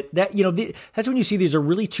easy is it that, you know, that's when you see these are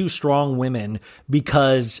really two strong women,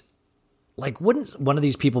 because like, wouldn't one of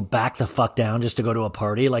these people back the fuck down just to go to a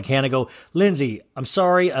party? Like Hannah go, Lindsay, I'm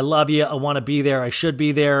sorry. I love you. I want to be there. I should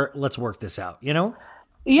be there. Let's work this out, you know?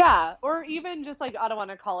 Yeah, or even just like, I don't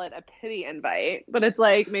want to call it a pity invite, but it's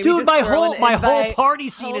like maybe dude, just my whole party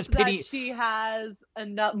scene is pity. That she has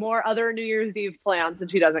enough more other New Year's Eve plans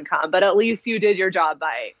and she doesn't come, but at least you did your job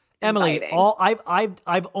by Emily. inviting.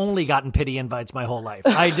 I've only gotten pity invites my whole life.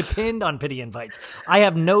 I depend on pity invites. I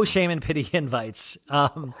have no shame in pity invites.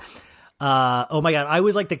 Oh my God. I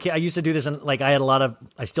was like the kid. I used to do this, and like I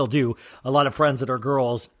still do a lot of friends that are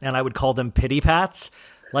girls, and I would call them pity pats.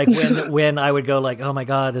 Like when I would go like, oh my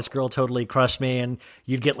God, this girl totally crushed me, and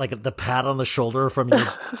you'd get like the pat on the shoulder from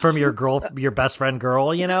your best friend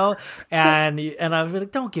girl, you know, and I was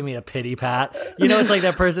like, don't give me a pity pat, you know. It's like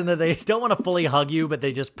that person that they don't want to fully hug you, but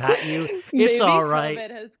they just pat you. It's Maybe all right.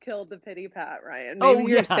 COVID has killed the pity pat, Ryan. Maybe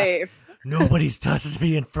you're safe. Nobody's touched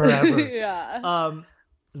me in forever. Yeah.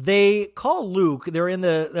 They call Luke. They're in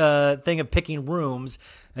the thing of picking rooms,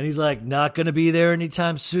 and he's like, not going to be there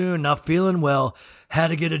anytime soon. Not feeling well. Had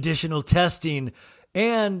to get additional testing.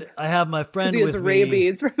 And I have my friend with me.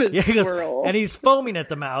 Rabies from his squirrel. And he's foaming at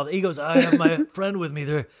the mouth. He goes, I have my friend with me.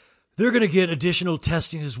 They're going to get additional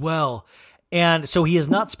testing as well. And so he has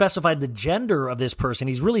not specified the gender of this person.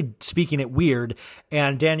 He's really speaking it weird.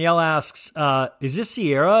 And Danielle asks, is this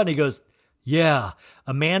Sierra? And he goes, yeah.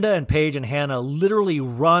 Amanda and Paige and Hannah literally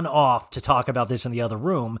run off to talk about this in the other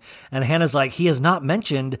room. And Hannah's like, he has not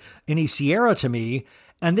mentioned any Sierra to me.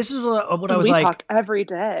 And this is what I was like. We talk every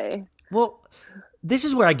day. Well, this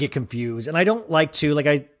is where I get confused. And I don't like to,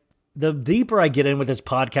 the deeper I get in with this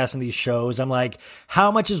podcast and these shows, I'm like,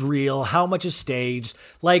 how much is real? How much is staged?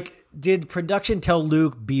 Like, did production tell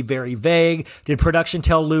Luke be very vague? Did production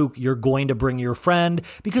tell Luke you're going to bring your friend?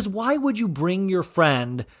 Because why would you bring your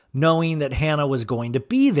friend knowing that Hannah was going to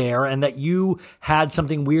be there and that you had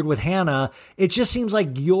something weird with Hannah? It just seems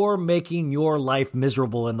like you're making your life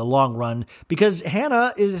miserable in the long run, because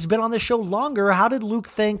Hannah has been on this show longer. How did Luke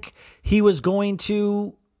think he was going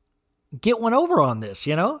to get one over on this,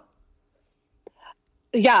 you know?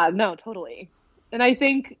 Yeah, no, totally. And I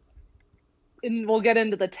think, and we'll get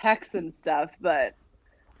into the texts and stuff, but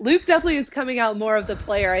Luke definitely is coming out more of the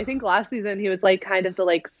player. I think last season he was like kind of the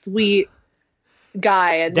like sweet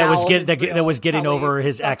guy, and that was getting over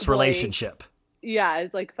his ex relationship. Yeah,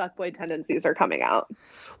 it's like fuckboy tendencies are coming out.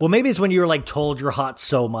 Well, maybe it's when you're like told you're hot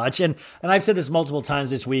so much, and I've said this multiple times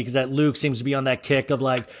this week, is that Luke seems to be on that kick of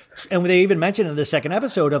like, and they even mentioned in the second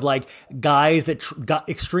episode of like guys that got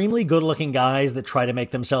extremely good looking guys that try to make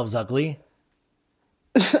themselves ugly.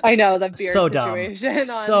 I know, the beard so situation.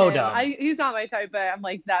 Dumb. So him. dumb. He's not my type, but I'm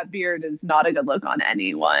like, that beard is not a good look on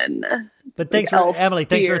anyone. But thanks for Emily.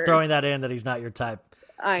 Thanks for throwing that in, that he's not your type.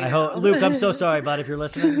 I hope, Luke, I'm so sorry, bud, if you're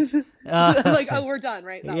listening. Like, oh, we're done,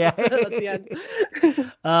 right? Yeah. That's the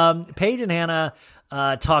end. Paige and Hannah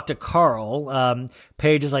talk to Carl.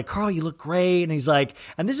 Paige is like, Carl, you look great. And he's like,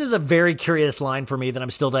 and this is a very curious line for me that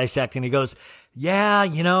I'm still dissecting. He goes, yeah,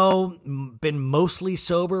 you know, been mostly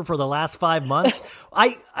sober for the last 5 months.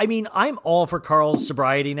 I mean, I'm all for Carl's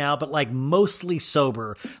sobriety now, but like mostly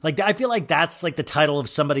sober. Like, I feel like that's like the title of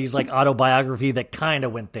somebody's like autobiography that kind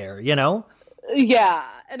of went there, you know? Yeah.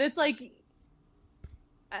 And it's like,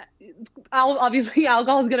 obviously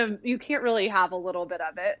alcohol is you can't really have a little bit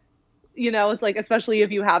of it. You know, it's like, especially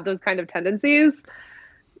if you have those kind of tendencies,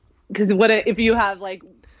 because if you have like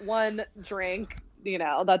one drink, you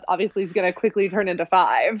know, that obviously is going to quickly turn into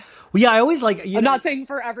 5. Well, yeah, I always like, I'm not saying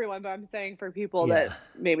for everyone, but I'm saying for people that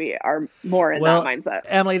maybe are more in that mindset.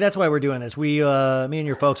 Emily, that's why we're doing this. We, me and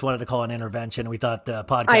your folks wanted to call an intervention. We thought the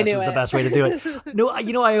podcast was the best way to do it. No,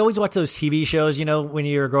 you know, I always watch those TV shows, you know, when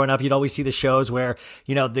you were growing up, you'd always see the shows where,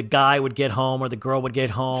 you know, the guy would get home or the girl would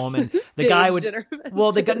get home and the guy would,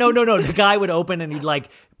 the guy would open and he'd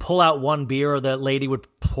like pull out one beer, or the lady would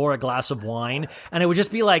pour a glass of wine, and it would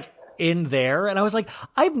just be like, in there. And I was like,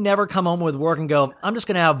 I've never come home with work and go, I'm just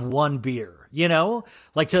going to have one beer, you know,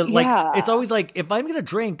 it's always like, if I'm going to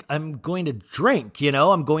drink, I'm going to drink, you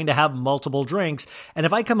know, I'm going to have multiple drinks. And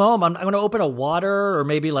if I come home, I'm going to open a water, or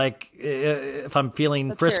maybe like, if I'm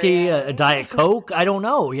feeling frisky, a Diet Coke. I don't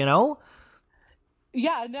know, you know?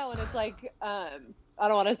 Yeah, no. And it's like, I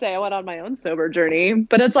don't want to say I went on my own sober journey,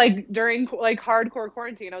 but it's like during like hardcore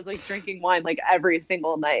quarantine, I was like drinking wine like every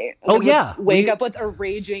single night. And then would wake up with a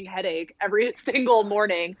raging headache every single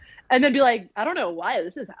morning, and then be like, I don't know why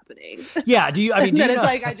this is happening. Yeah. Do you? I mean, and then it's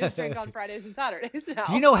like I just drink on Fridays and Saturdays now.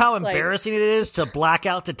 Do you know how embarrassing it is to black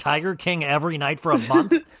out to Tiger King every night for a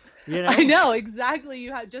month? You know? I know exactly.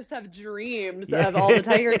 You just have dreams of all the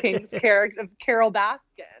Tiger King's character of Carol Baskin.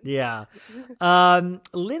 Yeah.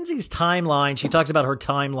 Lindsay's timeline. She talks about her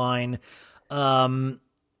timeline. So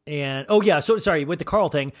sorry, with the Carl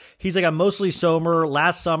thing, he's like, I'm mostly sober.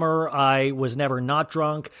 Last summer, I was never not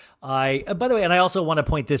drunk. By the way, and I also want to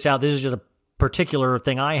point this out. This is just a particular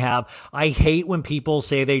thing I have. I hate when people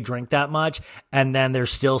say they drink that much and then they're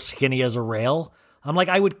still skinny as a rail. I'm like,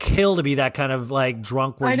 I would kill to be that kind of like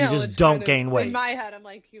drunk where you just don't gain weight. In my head, I'm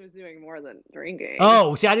like, he was doing more than drinking.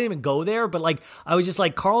 Oh, see, I didn't even go there, but like, I was just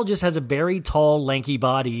like, Carl just has a very tall, lanky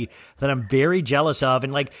body that I'm very jealous of,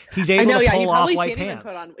 and like, he's able to pull off white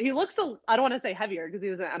pants. He looks I don't want to say heavier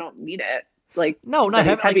because I don't need it. Like, no, not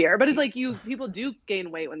heavier, but it's like people do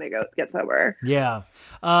gain weight when they get sober. Yeah.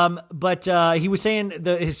 But he was saying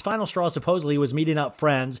his final straw supposedly was meeting up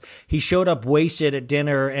friends. He showed up wasted at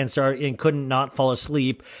dinner and couldn't not fall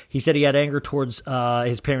asleep. He said he had anger towards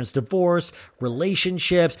his parents' divorce,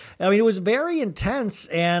 relationships. I mean, it was very intense,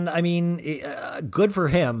 and I mean, good for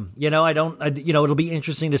him. You know, it'll be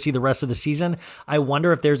interesting to see the rest of the season. I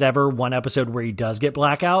wonder if there's ever one episode where he does get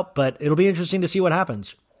blackout, but it'll be interesting to see what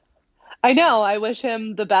happens. I know. I wish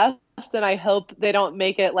him the best, and I hope they don't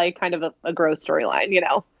make it like kind of a gross storyline, you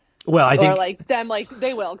know? Well, I think... Or like them, like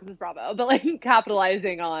they will because it's Bravo, but like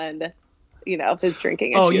capitalizing on, you know, his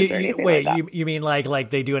drinking issues or anything wait, like that. You mean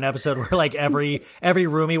like they do an episode where like every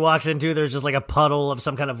room he walks into, there's just like a puddle of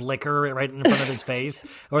some kind of liquor right in front of his face?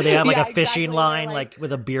 Or they have like a fishing line like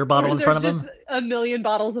with a beer bottle in front of him? There's just a million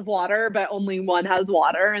bottles of water, but only one has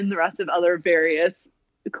water, and the rest of other various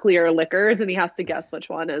clear liquors, and he has to guess which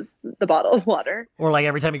one is the bottle of water. Or like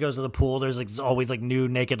every time he goes to the pool, there's like always like new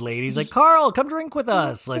naked ladies like, Carl, come drink with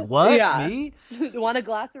us. Like, what? Yeah. Me? Want a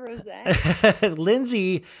glass of rosé?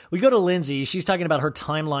 Lindsay, we go to Lindsay. She's talking about her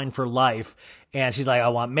timeline for life, and she's like, I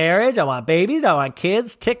want marriage, I want babies, I want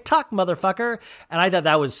kids, TikTok, motherfucker. And I thought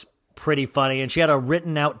that was pretty funny, and she had a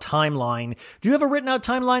written out timeline. Do you have a written out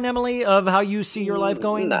timeline, Emily, of how you see your life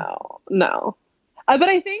going? No. But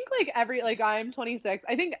I think I'm 26.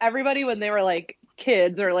 I think everybody when they were like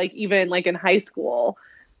kids or like even like in high school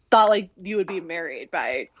thought like you would be married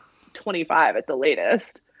by 25 at the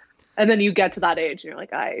latest. And then you get to that age and you're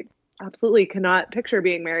like, I absolutely cannot picture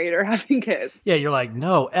being married or having kids. Yeah, you're like,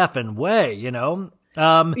 no effing way, you know?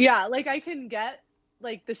 Yeah, like I can get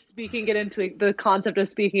like the concept of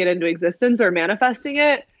speaking it into existence or manifesting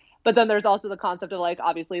it. But then there's also the concept of like,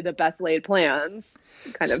 obviously the best laid plans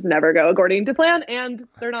kind of never go according to plan, and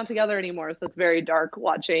they're not together anymore. So it's very dark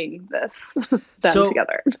watching them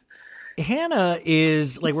together. Hannah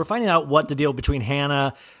is like, we're finding out what the deal between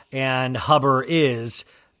Hannah and Hubbard is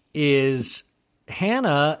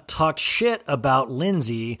Hannah talked shit about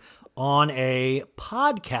Lindsay on a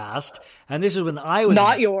podcast, and this is when I was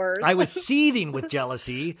not yours. I was seething with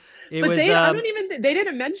jealousy. They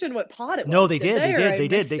didn't mention what pod it was. No, they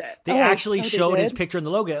did. They actually showed his picture in the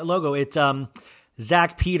logo. It's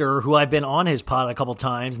Zach Peter, who I've been on his pod a couple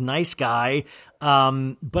times. Nice guy.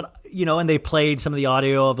 But you know, and they played some of the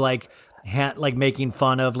audio of like making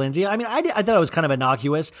fun of Lindsay. I mean, I thought it was kind of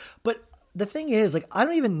innocuous, but the thing is, like, I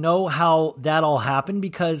don't even know how that all happened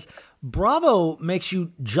because Bravo makes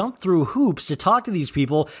you jump through hoops to talk to these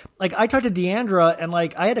people. Like, I talked to Deandra and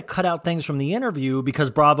like I had to cut out things from the interview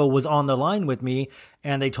because Bravo was on the line with me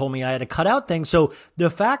and they told me I had to cut out things. So the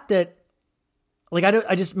fact that like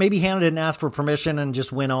I just maybe Hannah didn't ask for permission and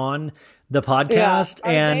just went on the podcast.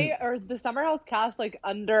 Yeah. Are the Summer House cast like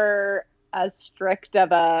under as strict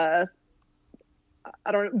of a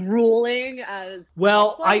ruling as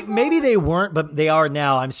maybe they weren't, but they are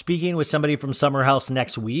now. I'm speaking with somebody from Summer House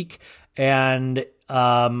next week, and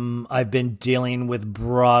I've been dealing with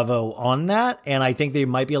Bravo on that, and I think they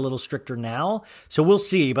might be a little stricter now. So we'll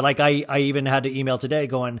see. But like I even had to email today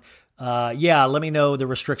going, let me know the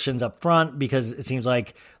restrictions up front because it seems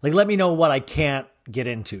like let me know what I can't get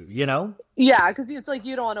into, you know? Yeah, because it's like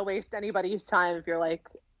you don't want to waste anybody's time if you're like,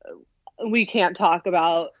 we can't talk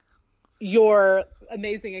about your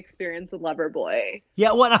amazing experience with Loverboy.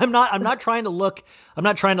 Yeah, well, I'm not trying to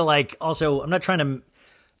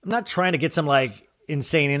get some like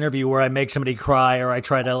insane interview where I make somebody cry or I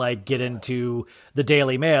try to like get into the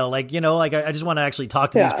Daily Mail. Like, like I just want to actually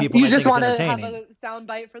talk to these people. You and I just think it's want to have entertaining. a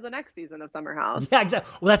soundbite for the next season of Summer House. Yeah,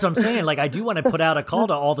 exactly. Well, that's what I'm saying. Like, I do want to put out a call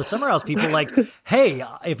to all the Summer House people. Like, hey,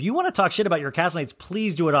 if you want to talk shit about your castmates,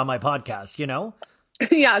 please do it on my podcast.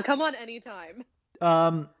 Yeah, come on anytime.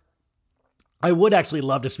 I would actually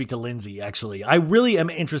love to speak to Lindsay, actually. I really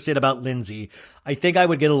am interested about Lindsay. I think I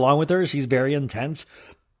would get along with her. She's very intense.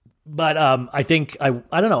 But I think, I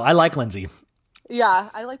don't know. I like Lindsay. Yeah,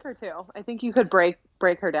 I like her too. I think you could break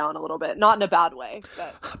her down a little bit. Not in a bad way.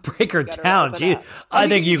 But break her down? Gee, I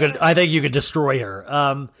think you could destroy her.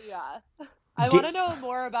 Yeah. I want to know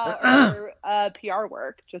more about her PR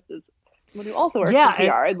work, just as someone who also works in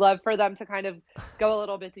PR. I'd love for them to kind of go a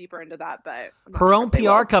little bit deeper into that. But her own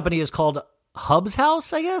PR company is called Hub's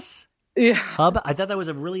House, I guess. Yeah, Hub. I thought that was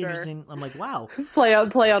a really interesting. I'm like, wow. Play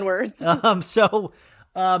on words. So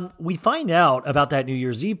we find out about that New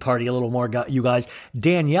Year's Eve party a little more, you guys.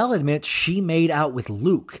 Danielle admits she made out with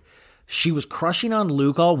Luke. She was crushing on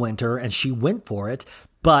Luke all winter, and she went for it.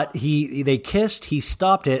 But they kissed. He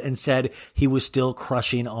stopped it and said he was still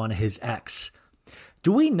crushing on his ex.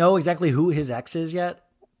 Do we know exactly who his ex is yet?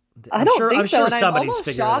 I don't think so. I'm sure and somebody's I'm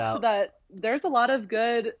figured it out. shocked that there's a lot of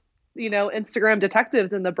good, Instagram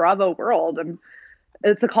detectives in the Bravo world, and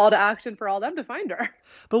it's a call to action for all them to find her.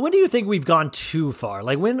 But when do you think we've gone too far?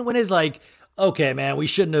 Like when is like, okay, man, we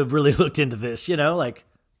shouldn't have really looked into this, like.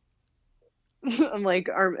 I'm like,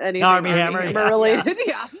 anything Army Hammer related?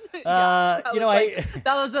 Yeah. That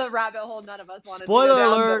was a rabbit hole none of us wanted spoiler to go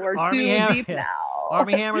down, alert, but we're Army too Hammer, deep now.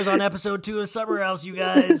 Army Hammer's on episode 2 of Summer House, you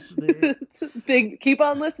guys. Keep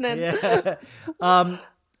on listening. Yeah.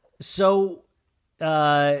 So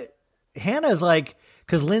Hannah's like,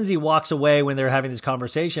 because Lindsay walks away when they're having this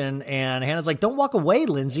conversation, and Hannah's like, don't walk away,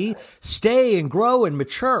 Lindsay. Stay and grow and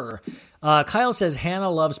mature. Kyle says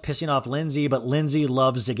Hannah loves pissing off Lindsay, but Lindsay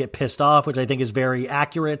loves to get pissed off, which I think is very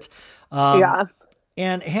accurate. Yeah.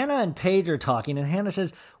 And Hannah and Paige are talking, and Hannah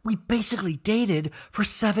says, we basically dated for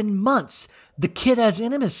 7 months. The kid has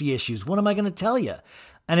intimacy issues. What am I going to tell you?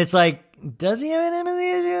 And it's like, does he have intimacy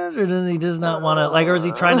issues, or does he just not want to, or is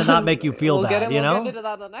he trying to not make you feel bad, We'll get into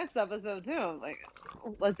that in the next episode, too. I'm like,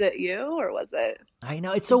 was it you, or was it? I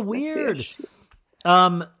know, it's so weird.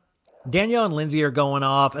 Danielle and Lindsay are going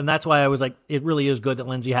off, and that's why I was like, it really is good that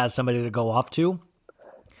Lindsay has somebody to go off to.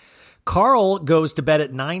 Carl goes to bed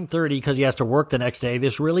at 9:30 because he has to work the next day.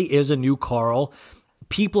 This really is a new Carl.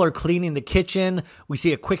 People are cleaning the kitchen. We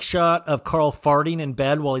see a quick shot of Carl farting in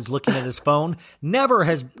bed while he's looking at his phone. Never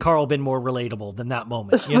has Carl been more relatable than that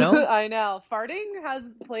moment, I know. Farting has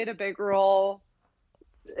played a big role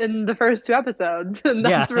in the first 2 episodes, and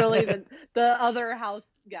that's really the other house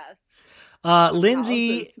guest.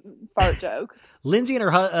 Lindsay fart joke. Lindsay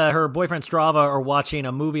and her boyfriend Strava are watching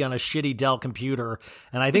a movie on a shitty Dell computer,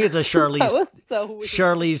 and I think it's a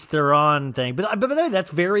Charlize Theron thing. But that's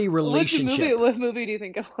very relationship. What movie do you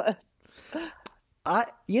think it was?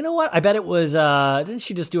 You know what? I bet it was. Didn't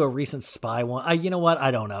she just do a recent spy one? You know what? I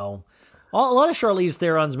don't know. A lot of Charlize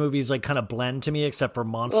Theron's movies like kind of blend to me, except for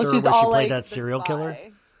Monster, where she played that serial killer.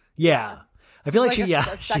 Yeah. I feel like a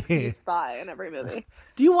sexy spy in every movie.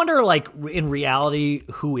 Do you wonder, like, in reality,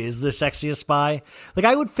 who is the sexiest spy? Like,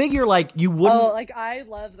 I would figure, like, you wouldn't... Oh, like, I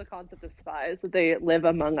love the concept of spies, that they live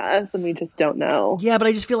among us, and we just don't know. Yeah, but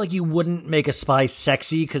I just feel like you wouldn't make a spy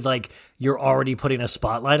sexy, because, like, you're already putting a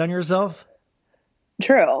spotlight on yourself.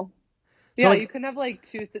 True. So, yeah, like, you can have, like,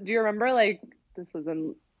 2... Do you remember, like, this was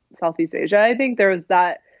in Southeast Asia, I think? There was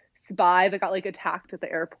that spy that got, like, attacked at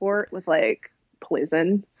the airport with, like,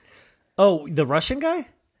 poison. Oh, the Russian guy?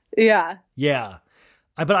 Yeah. Yeah.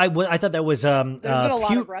 But I thought that was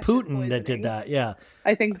Putin that did that. Yeah.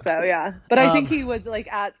 I think so, yeah. But I think he was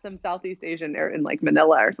like at some Southeast Asian in like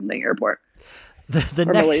Manila or something airport.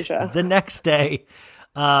 Malaysia. The next day,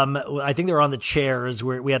 I think they were on the chairs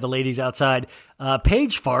where we had the ladies outside.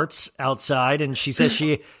 Paige farts outside, and she says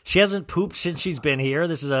she hasn't pooped since she's been here.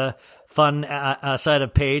 This is a fun side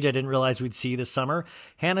of Paige I didn't realize we'd see this summer.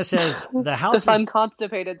 Hannah says the house the fun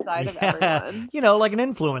constipated side of everyone. Like an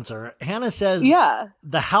influencer. Hannah says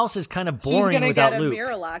the house is kind of boring without Luke. She's going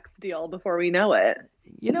to get a Miralax deal before we know it.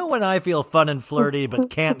 You know when I feel fun and flirty but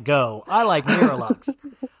can't go? I like Miralax.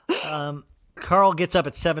 Carl gets up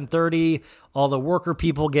at 7:30. All the worker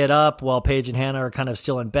people get up while Paige and Hannah are kind of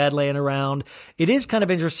still in bed laying around. It is kind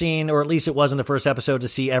of interesting, or at least it was in the first episode, to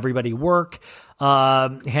see everybody work.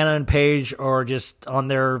 Hannah and Paige are just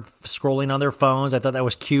scrolling on their phones. I thought that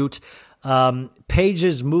was cute.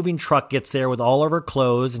 Paige's moving truck gets there with all of her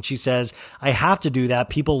clothes, and she says, I have to do that.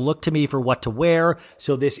 People look to me for what to wear,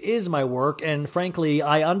 so this is my work, and frankly,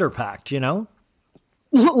 I underpacked,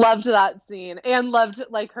 Loved that scene, and loved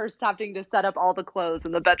like her having to set up all the clothes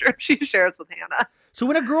in the bedroom she shares with Hannah. So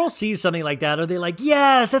when a girl sees something like that, are they like,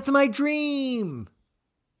 yes, that's my dream?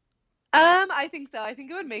 I think so. I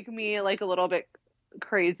think it would make me like a little bit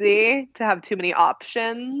crazy to have too many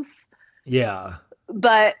options. Yeah.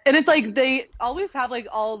 But, and it's like they always have like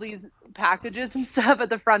all these packages and stuff at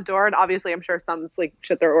the front door. And obviously, I'm sure some's like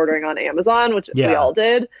shit they're ordering on Amazon, which we all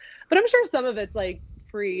did. But I'm sure some of it's like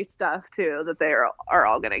free stuff too that they are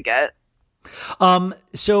all going to get.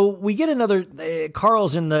 So we get another,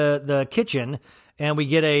 Carl's in the kitchen, and we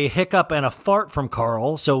get a hiccup and a fart from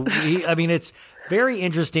Carl. So, it's very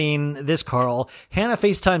interesting, this Carl. Hannah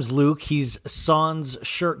FaceTimes Luke. He's sans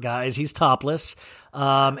shirt, guys. He's topless.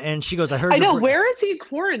 And she goes, I know. Where is he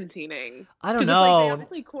quarantining? I don't know. It's like they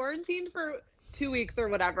obviously quarantined for 2 weeks or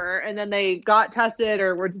whatever. And then they got tested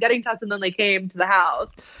or were getting tested. And then they came to the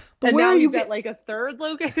house. But and now he's at like a third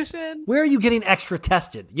location. Where are you getting extra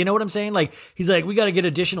tested? You know what I'm saying? Like, he's like, we got to get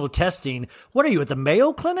additional testing. What are you, at the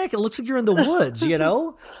Mayo Clinic? It looks like you're in the woods, you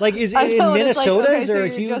know? Like, is it in Minnesota? Like, okay, is there so a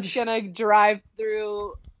you're huge... just going to drive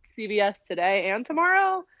through CVS today and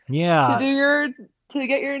tomorrow? Yeah. To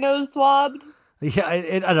get your nose swabbed? Yeah,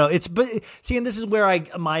 I don't know. And this is where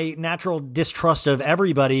my natural distrust of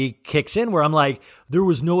everybody kicks in, where I'm like, there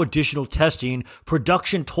was no additional testing.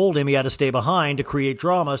 Production told him he had to stay behind to create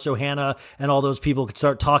drama so Hannah and all those people could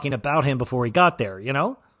start talking about him before he got there, you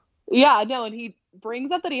know? Yeah, no, and he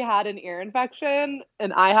brings up that he had an ear infection,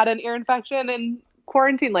 and I had an ear infection in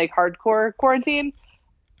quarantine, like hardcore quarantine.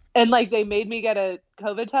 And like they made me get a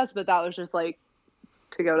COVID test, but that was just like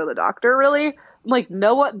to go to the doctor, really. Like,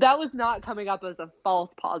 no, that was not coming up as a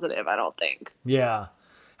false positive, I don't think. Yeah.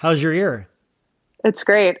 How's your ear? It's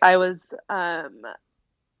great. I was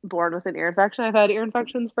born with an ear infection. I've had ear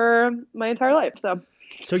infections for my entire life.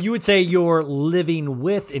 So you would say you're living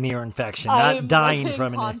with an ear infection, not dying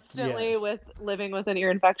from it. Constantly with living with an ear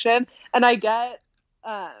infection. And I get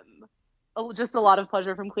just a lot of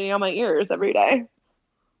pleasure from cleaning out my ears every day.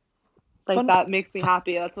 Like, that makes me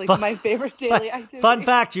happy. That's like my favorite daily activity. Fun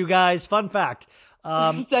fact, you guys. Fun fact.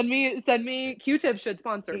 Send me Q-Tip should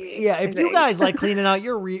sponsor me. Yeah, if you guys like cleaning out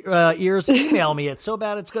your ears, email me. It's so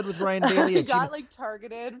bad it's good with Ryan Bailey. I got like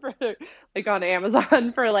targeted for like on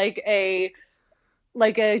Amazon for like a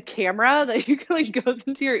camera that you can like goes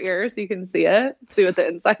into your ear so you can see what the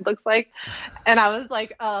inside looks like. And I was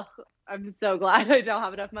like, I'm so glad I don't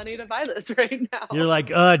have enough money to buy this right now. You're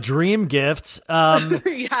like, dream gift.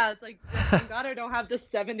 Yeah, it's like, thank God I don't have the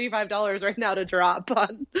 $75 right now to drop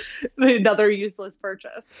on another useless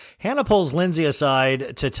purchase. Hannah pulls Lindsay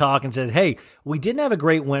aside to talk and says, hey, we didn't have a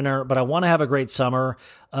great winter, but I want to have a great summer.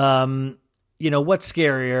 What's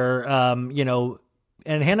scarier?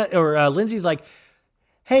 And Hannah or Lindsay's like,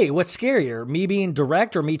 hey, what's scarier, me being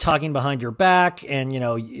direct or me talking behind your back? And,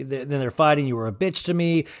 then they're fighting. You were a bitch to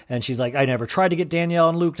me. And she's like, I never tried to get Danielle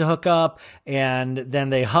and Luke to hook up. And then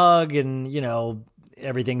they hug and,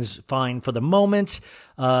 everything's fine for the moment.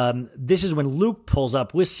 This is when Luke pulls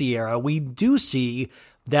up with Sierra. We do see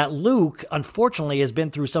that Luke, unfortunately, has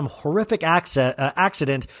been through some horrific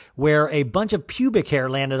accident where a bunch of pubic hair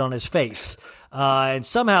landed on his face. And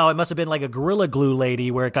somehow it must have been like a Gorilla Glue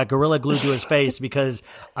lady where it got Gorilla Glue to his face, because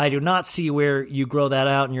I do not see where you grow that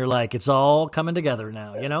out and you're like, it's all coming together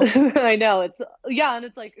now, you know? I know. And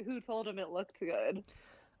it's like, who told him it looked good?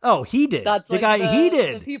 Oh, he did. That's the guy, he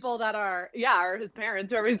did. The people that are his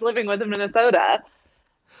parents, whoever he's living with in Minnesota.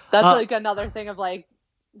 That's like another thing of like,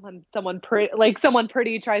 when someone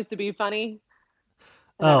pretty tries to be funny,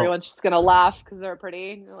 and everyone's just gonna laugh because they're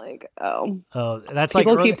pretty. You're like, that's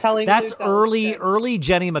people like keep telling. That's early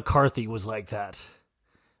Jenny McCarthy was like that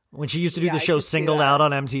when she used to do the show Singled Out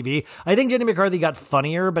on MTV. I think Jenny McCarthy got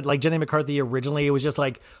funnier, but like Jenny McCarthy originally, it was just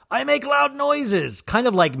like, I make loud noises, kind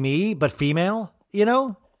of like me but female, you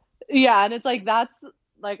know? Yeah, and it's like that's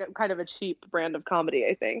like kind of a cheap brand of comedy,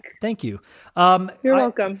 I think. Thank you. You're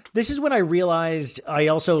welcome. This is when I realized I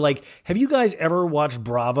also have you guys ever watched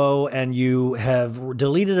Bravo and you have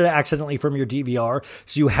deleted it accidentally from your DVR?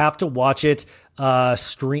 So you have to watch it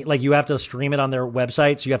you have to stream it on their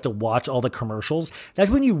website. So you have to watch all the commercials.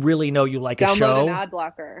 That's when you really know you like a show. Download an ad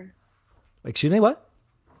blocker. Excuse me, what?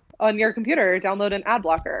 On your computer, download an ad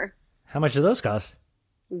blocker. How much do those cost?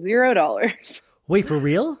 $0. Wait, for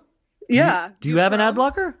real? Do you have an ad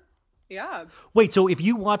blocker? Yeah. Wait, so if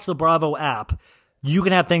you watch the Bravo app, you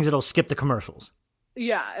can have things that'll skip the commercials?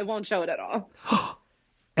 Yeah, it won't show it at all.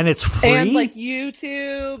 And it's free? And like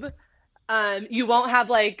YouTube, you won't have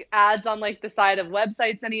like ads on like the side of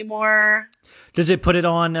websites anymore. Does it put it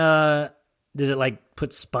on, does it like put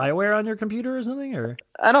spyware on your computer or something? Or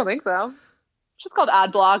I don't think so. It's just called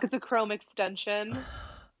AdBlock. It's a Chrome extension.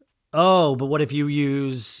 Oh, but what if you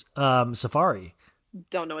use Safari?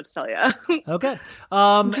 Don't know what to tell you. Okay.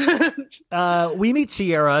 We meet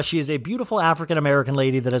Sierra. She is a beautiful African-American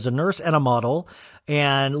lady that is a nurse and a model.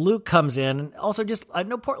 And Luke comes in. Also just,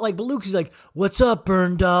 no part, like, but Luke is like, what's up,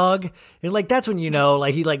 burn dog? And like, that's when you know,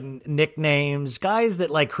 like, he like nicknames, guys that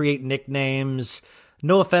like create nicknames.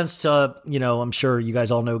 No offense to, I'm sure you guys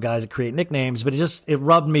all know guys that create nicknames, but it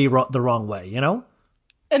rubbed me the wrong way, And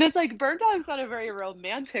it's like Bird Dog's not a very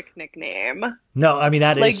romantic nickname. No, I mean,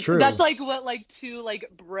 that is true. That's like what like two like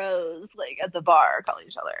bros like at the bar call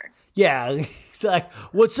each other. Yeah. It's like,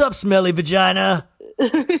 what's up, smelly vagina?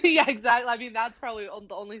 Yeah, exactly. I mean, that's probably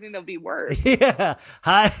the only thing that would be worse. Yeah.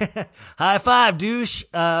 High five, douche.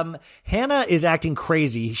 Hannah is acting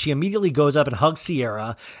crazy. She immediately goes up and hugs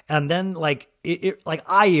Sierra. And then like, like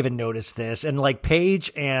I even noticed this, and like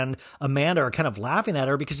Paige and Amanda are kind of laughing at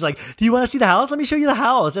her because she's like, do you want to see the house? Let me show you the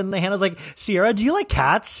house. And Hannah's like, Sierra, do you like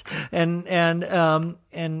cats? And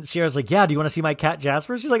Sierra's like, yeah, do you want to see my cat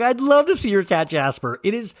Jasper? She's like, I'd love to see your cat Jasper.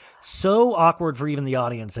 It is so awkward for even the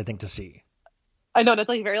audience, I think, to see. I know, it's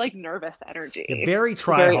like very like nervous energy. Yeah, very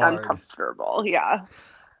very hard. Uncomfortable. Yeah.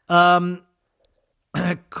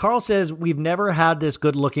 Carl says, we've never had this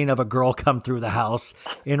good looking of a girl come through the house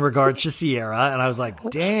in regards to Sierra. And I was like,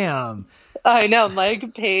 damn. I know,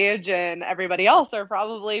 Mike, Paige, and everybody else are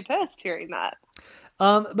probably pissed hearing that.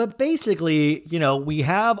 But basically, we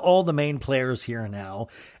have all the main players here now.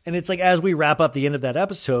 And it's like, as we wrap up the end of that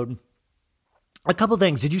episode, a couple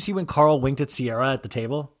things. Did you see when Carl winked at Sierra at the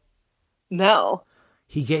table? No.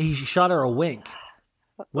 He shot her a wink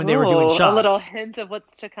when they were doing shots. A little hint of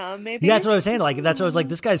what's to come, maybe? Yeah, that's what I was saying. Like, that's what I was like,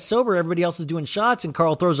 this guy's sober. Everybody else is doing shots, and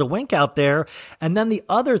Carl throws a wink out there. And then the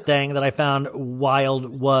other thing that I found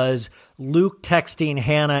wild was Luke texting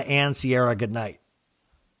Hannah and Sierra goodnight.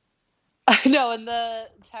 I know, and the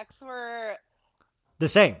texts were the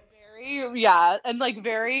same. And like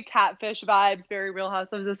very Catfish vibes, very Real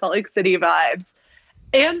Housewives of Salt Lake City vibes.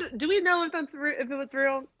 And do we know if it was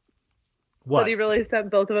real? What? That he really sent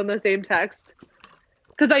both of them the same text?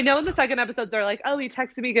 Because I know in the second episode they're like, "Oh, he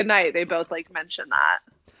texted me goodnight." They both like mention that.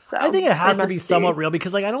 So, I think it has to be somewhat real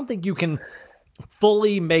because like I don't think you can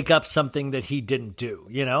fully make up something that he didn't do.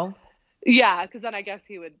 Yeah, because then I guess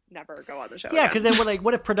he would never go on the show. Yeah, because then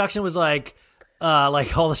what if production was like all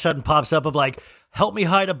of a sudden pops up of like, help me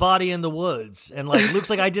hide a body in the woods. And like, Luke's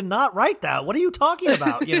like, I did not write that. What are you talking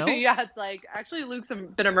about? Yeah, it's like, actually Luke's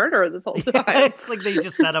been a murderer this whole time. Yeah, it's like they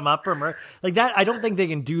just set him up for murder. Like that, I don't think they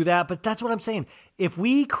can do that, but that's what I'm saying. If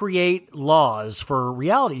we create laws for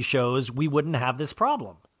reality shows, we wouldn't have this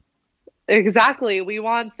problem. Exactly. We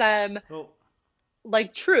want some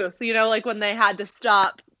like truth, like when they had to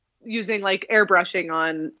stop using like airbrushing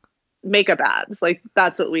on makeup ads. Like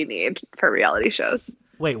that's what we need for reality shows.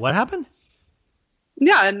 Wait, what happened?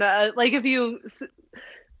 Yeah, and like if you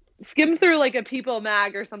skim through like a People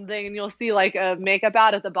mag or something, and you'll see like a makeup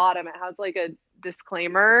ad at the bottom. It has like a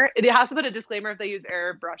disclaimer. It has to put a disclaimer if they use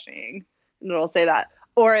airbrushing, and it'll say that,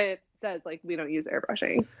 or it says like we don't use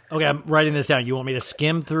airbrushing. Okay, I'm writing this down. You want me to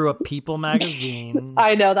skim through a People magazine?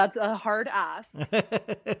 I know that's a hard ask.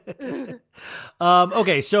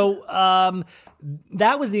 Okay, so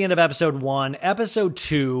that was the end of episode 1. Episode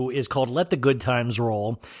 2 is called Let the Good Times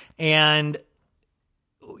Roll. And,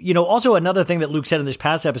 also another thing that Luke said in this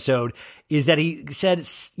past episode is that he said,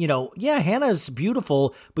 yeah, Hannah's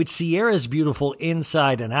beautiful, but Sierra's beautiful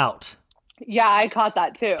inside and out. Yeah, I caught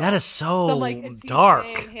that too. That is so like, is he dark.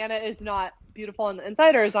 saying Hannah is not beautiful on the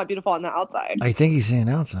inside, or is not beautiful on the outside? I think he's saying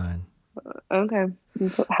outside. Okay,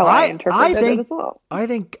 how I interpret it as well. I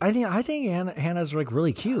think Hannah's like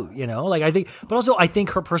really cute, but also I think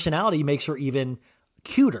her personality makes her even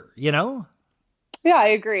cuter, Yeah, I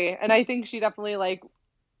agree, and I think she definitely like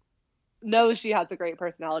knows she has a great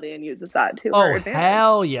personality and uses that to her advantage.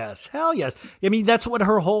 Hell yes. I mean, that's what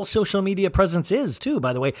her whole social media presence is too,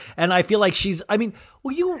 by the way. And I feel like And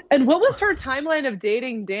what was her timeline of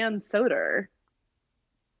dating Dan Soder?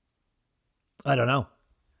 I don't know.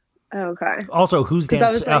 Okay. Also, who's Dan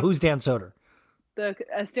Soder?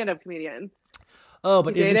 A stand-up comedian. Oh,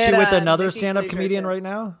 but isn't she with another stand-up comedian right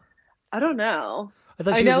now? I don't know. I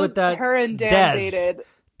thought she was with that. Her and Dan dated.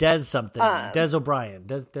 Des something. Des O'Brien.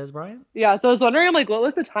 Des Bryan? Yeah, so I was wondering, like, what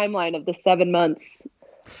was the timeline of the 7 months?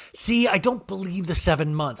 See, I don't believe the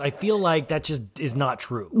 7 months. I feel like that just is not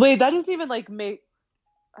true. Wait, that doesn't even, like, make...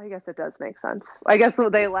 I guess it does make sense. I guess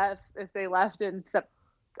if they left in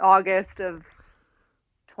August of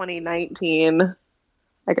 2019,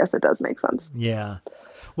 I guess it does make sense. Yeah.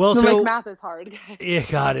 Well, like, math is hard. Yeah,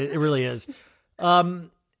 God, it really is.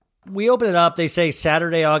 we open it up. They say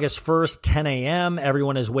Saturday, August 1st, 10 a.m.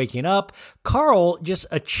 Everyone is waking up. Carl, just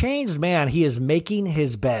a changed man. He is making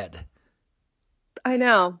his bed. I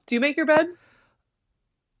know. Do you make your bed?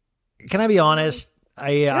 Can I be honest?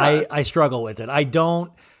 I struggle with it. I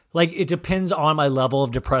don't like, it depends on my level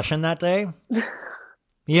of depression that day.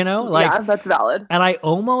 You know, like, yeah, that's valid. And I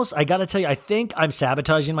got to tell you, I think I'm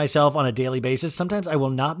sabotaging myself on a daily basis. Sometimes I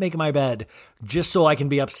will not make my bed just so I can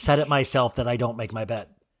be upset at myself that I don't make my bed.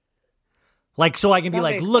 Like, so I can be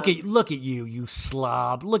like, look at you, you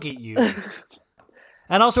slob, look at you.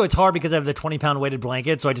 And also it's hard because I have the 20-pound weighted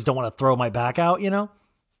blanket. So I just don't want to throw my back out, you know?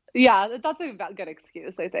 Yeah, that's a good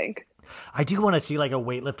excuse, I think. I do want to see like a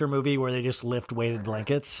weightlifter movie where they just lift weighted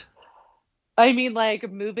blankets. I mean,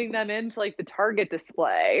 like moving them into like the Target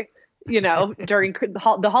display, you know, during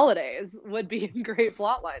the holidays would be a great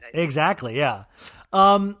plot line. Exactly. Yeah.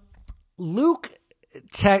 Luke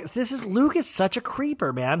is such a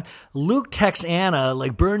creeper, man. Luke texts Anna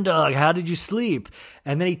like, "Burn dog, how did you sleep?"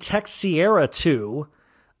 And then he texts Sierra too.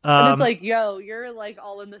 And it's like, yo, you're like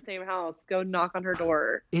all in the same house. Go knock on her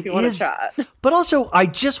door if you want to chat. But also, I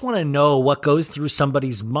just want to know what goes through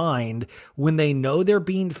somebody's mind when they know they're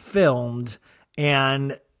being filmed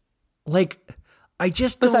and like, I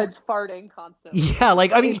just don't. Besides farting constantly. Yeah,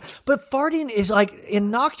 like, I mean, but farting is like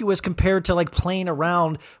innocuous compared to like playing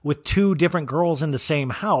around with two different girls in the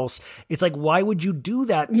same house. It's like, why would you do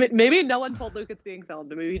that? Maybe no one told Luke it's being filmed.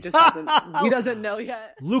 Maybe he just doesn't know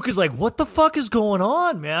yet. Luke is like, what the fuck is going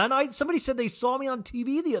on, man? Somebody said they saw me on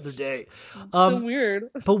TV the other day. So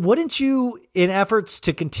weird. But wouldn't you, in efforts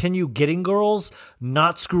to continue getting girls,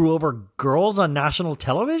 not screw over girls on national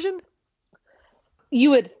television?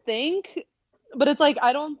 You would think. But it's like,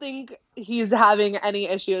 I don't think he's having any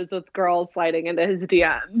issues with girls sliding into his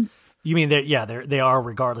DMs. You mean that? Yeah, they are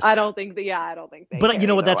regardless. I don't think they. But you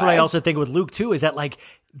know what? That's what I also think with Luke too. Is that like,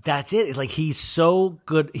 that's it. It's like, he's so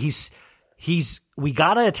good. We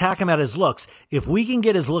gotta attack him at his looks. If we can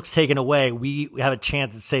get his looks taken away, we have a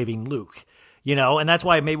chance at saving Luke. You know, and that's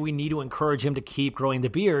why maybe we need to encourage him to keep growing the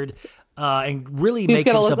beard. And really make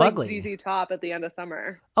himself look like ugly. ZZ Top at the end of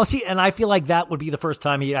summer. Oh, see, and I feel like that would be the first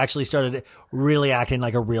time he actually started really acting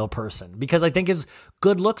like a real person, because I think his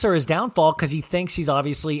good looks are his downfall because he thinks he's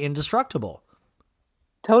obviously indestructible.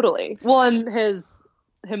 Totally. Well, and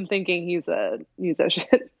him thinking he's a musician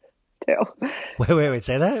too. Wait,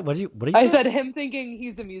 say that? What did you I say? said him thinking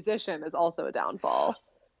he's a musician is also a downfall.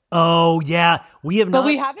 Oh yeah, we have not.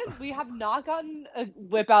 But we have not gotten a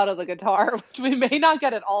whip out of the guitar, which we may not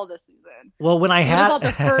get at all this season. Well, when I had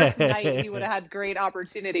the first night, he would have had great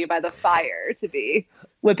opportunity by the fire to be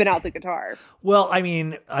whipping out the guitar. Well, I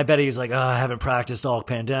mean, I bet he's like, oh, I haven't practiced all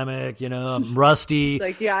pandemic. You know, I'm rusty.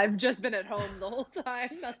 Like, yeah, I've just been at home the whole time.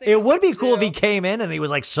 Nothing. It would be cool if he came in and he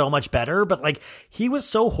was like so much better, but like he was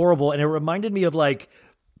so horrible, and it reminded me of like,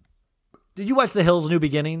 did you watch The Hills New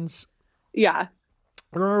Beginnings? Yeah.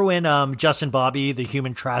 Remember when Justin Bobby, the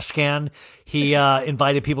human trash can, he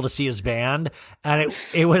invited people to see his band, and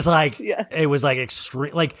it was like it was like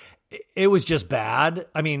extreme, like it was just bad.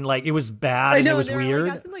 I mean, like it was bad. I know, and it was weird.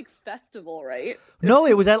 Like at some like festival, right? No,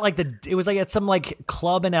 it was at like at some like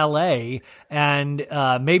club in LA, and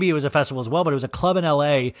maybe it was a festival as well, but it was a club in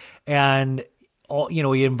LA, and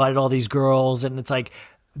he invited all these girls, and it's like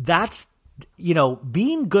that's.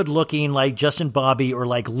 Being good looking like Justin Bobby or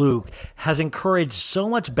like Luke has encouraged so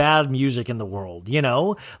much bad music in the world,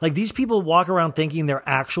 like these people walk around thinking they're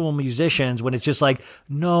actual musicians when it's just like,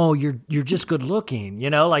 no, you're just good looking,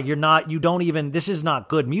 like this is not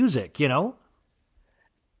good music, Yeah,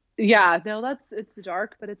 no, it's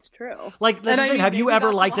dark, but it's true. Like, that's the thing. Have you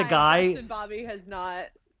ever liked a guy? Justin Bobby has not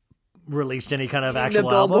released any kind of actual the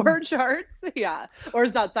Billboard album charts, yeah, or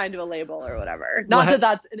is not signed to a label or whatever. Not that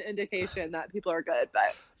that's an indication that people are good,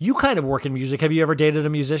 but you kind of work in music. Have you ever dated a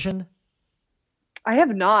musician? I have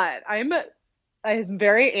not. I'm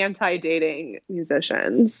very anti-dating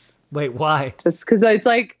musicians. Wait, why? Just because it's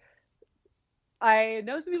like I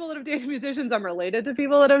know some people that have dated musicians. I'm related to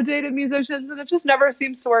people that have dated musicians, and it just never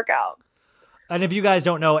seems to work out. And if you guys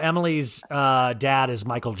don't know, Emily's dad is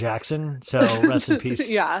Michael Jackson, so rest in peace.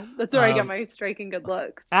 Yeah, that's where I get my striking good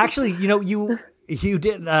looks. Actually, you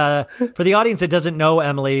did for the audience that doesn't know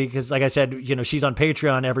Emily, because like I said, she's on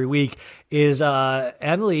Patreon every week. Is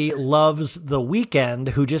Emily loves The Weeknd,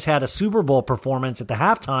 who just had a Super Bowl performance at the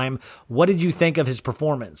halftime. What did you think of his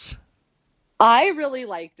performance? I really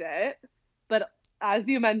liked it, but as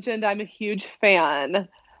you mentioned, I'm a huge fan,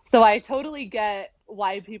 so I totally get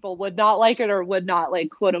why people would not like it or would not like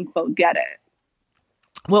quote unquote get it.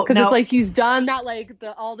 Well, because it's like he's done that, like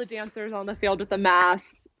all the dancers on the field with the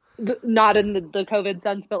masks, not in the COVID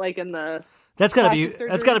sense, but like in the That's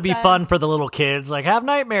gotta be fun for the little kids. Like, have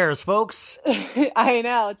nightmares, folks. I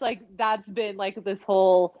know. It's like that's been like this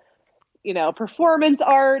whole, performance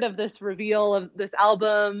art of this reveal of this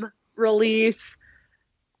album release.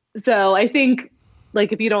 So I think,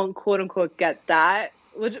 like, if you don't quote unquote get that,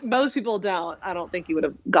 which most people don't, I don't think you would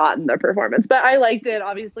have gotten the performance. But I liked it.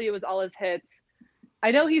 Obviously, it was all his hits.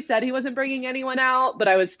 I know he said he wasn't bringing anyone out, but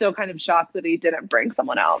I was still kind of shocked that he didn't bring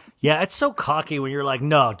someone out. Yeah, it's so cocky when you're like,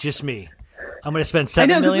 no, just me. I'm going to spend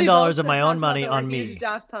 $7 million of my own money on me.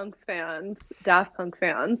 Daft Punk fans.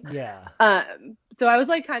 Yeah. So I was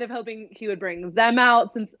like kind of hoping he would bring them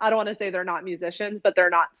out, since I don't want to say they're not musicians, but they're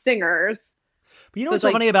not singers. But you know what's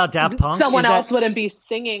so funny about Daft Punk? Someone else wouldn't be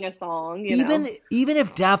singing a song. Even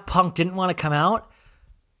if Daft Punk didn't want to come out,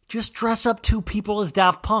 just dress up two people as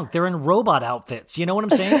Daft Punk. They're in robot outfits. You know what I'm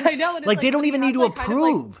saying? I know. Like, they don't even need to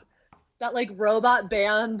approve. Kind of that like robot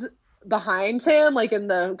band behind him, like in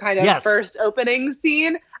the kind of first opening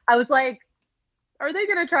scene. I was like, are they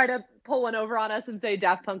going to try to pull one over on us and say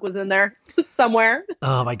Daft Punk was in there somewhere?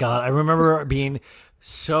 Oh my God. I remember being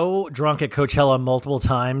so drunk at Coachella multiple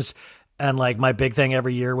times. And like my big thing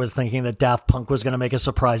every year was thinking that Daft Punk was going to make a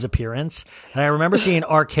surprise appearance. And I remember seeing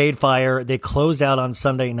Arcade Fire. They closed out on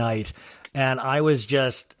Sunday night. And I was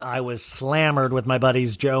slammered with my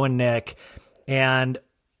buddies, Joe and Nick. And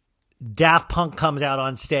Daft Punk comes out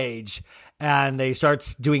on stage and they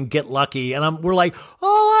start doing Get Lucky. And we're like,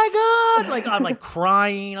 oh my God. Like, I'm like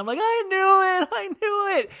crying. I'm like, I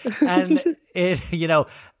knew it. And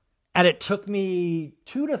and it took me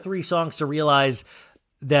 2 to 3 songs to realize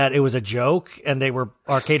that it was a joke, and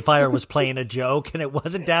Arcade Fire was playing a joke, and it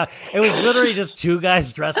wasn't down. It was literally just two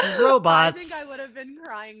guys dressed as robots. I think I would have been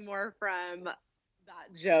crying more from that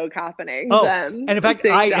joke happening than and in fact,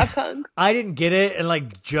 I didn't get it, and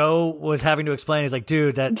like Joe was having to explain. He's like,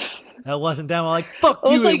 "Dude, that wasn't them." I'm like, "Fuck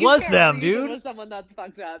you, it was them, dude." It was someone that's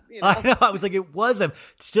fucked up. I know. I was like, "It was them."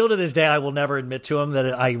 Still to this day, I will never admit to him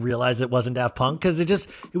that I realized it wasn't Daft Punk, because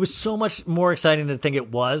it was so much more exciting to think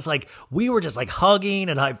it was. Like, we were just like hugging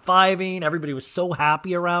and high fiving. Everybody was so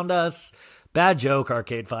happy around us. Bad joke,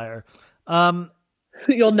 Arcade Fire.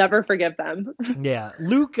 You'll never forgive them. Yeah.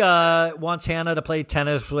 Luke wants Hannah to play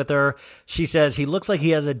tennis with her. She says he looks like he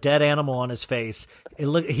has a dead animal on his face.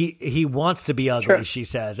 He wants to be ugly, True. She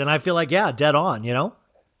says. And I feel like, yeah, dead on,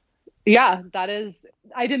 Yeah, that is.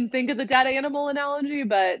 I didn't think of the dead animal analogy,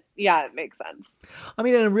 but yeah, it makes sense. I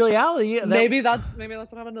mean, in reality, maybe that's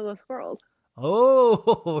what happened to the squirrels.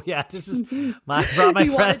 Oh, yeah. This is my friend. He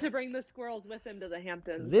wanted to bring the squirrels with him to the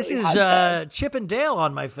Hamptons. This is Chip and Dale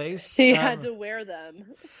on my face. He had to wear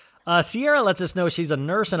them. Sierra lets us know she's a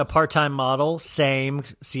nurse and a part-time model. Same,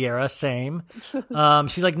 Sierra, same.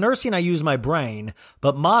 She's like, nursing, I use my brain,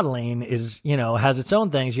 but modeling is, has its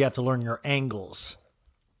own things. You have to learn your angles.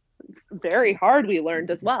 It's very hard, we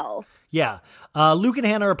learned as well. Yeah. Luke and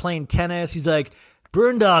Hannah are playing tennis. He's like,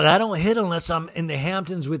 Burn Dog, I don't hit unless I'm in the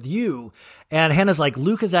Hamptons with you. And Hannah's like,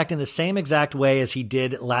 Luke is acting the same exact way as he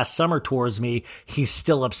did last summer towards me. He's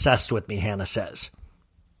still obsessed with me, Hannah says.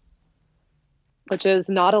 Which is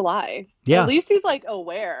not a lie. Yeah. At least he's like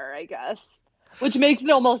aware, I guess. Which makes it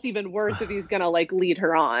almost even worse if he's going to like lead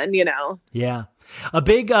her on, Yeah. A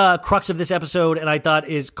big crux of this episode, and I thought,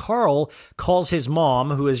 is Carl calls his mom,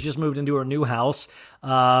 who has just moved into her new house,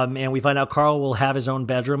 and we find out Carl will have his own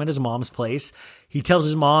bedroom at his mom's place. He tells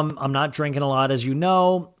his mom, I'm not drinking a lot, as you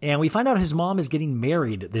know, and we find out his mom is getting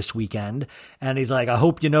married this weekend, and he's like, I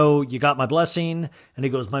hope you know you got my blessing, and he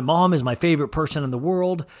goes, my mom is my favorite person in the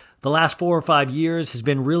world. The last 4 or 5 years has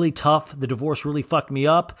been really tough. The divorce really fucked me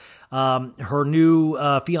up. Her new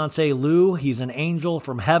fiance, Lou, he's an angel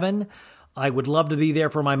from heaven. I would love to be there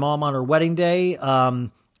for my mom on her wedding day.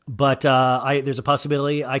 But there's a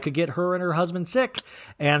possibility I could get her and her husband sick.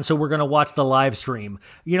 And so we're going to watch the live stream.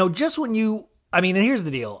 Just when and here's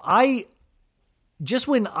the deal.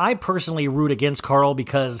 When I personally root against Carl,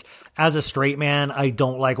 because as a straight man, I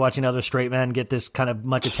don't like watching other straight men get this kind of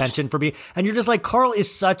much attention for me. And you're just like, Carl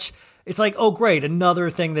is it's like, oh, great. Another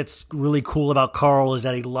thing that's really cool about Carl is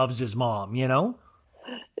that he loves his mom, Yeah,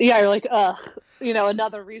 you're like, ugh.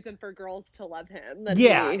 Another reason for girls to love him.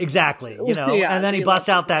 Yeah, exactly. Yeah, and then he busts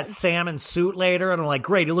out that salmon suit later, and I'm like,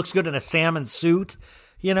 great, he looks good in a salmon suit,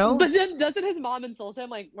 But then doesn't his mom insult him?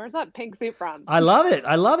 Like, where's that pink suit from? I love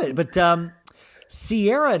it. But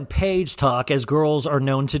Sierra and Paige talk, as girls are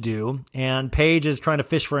known to do, and Paige is trying to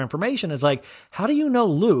fish for information. Is like, how do you know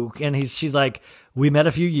Luke? And she's like, we met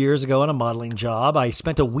a few years ago on a modeling job. I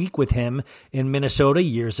spent a week with him in Minnesota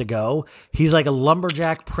years ago. He's like a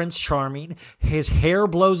lumberjack Prince Charming. His hair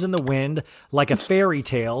blows in the wind like a fairy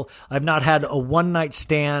tale. I've not had a one-night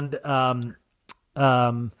stand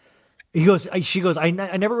She goes, I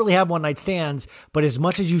never really have one night stands, but as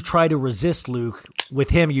much as you try to resist Luke, with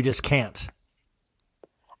him, you just can't.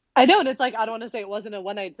 I know. And it's like, I don't want to say it wasn't a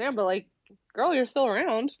one night stand, but like, girl, you're still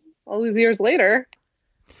around all these years later.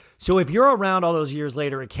 So if you're around all those years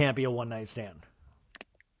later, it can't be a one night stand.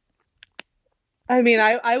 I mean,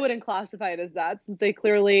 I wouldn't classify it as that, since they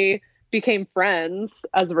clearly became friends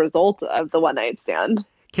as a result of the one night stand.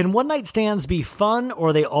 Can one night stands be fun, or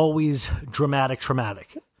are they always dramatic,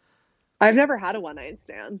 traumatic? I've never had a one night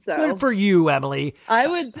stand, so Good for you, Emily. I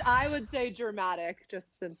would say dramatic, just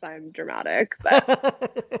since I'm dramatic.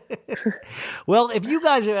 But Well, if you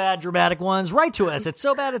guys have had dramatic ones, write to us. It's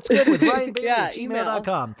so bad it's good with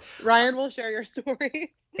RyanBailey@gmail.com. Ryan will share your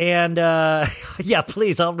story. And yeah,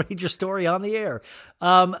 please, I'll read your story on the air.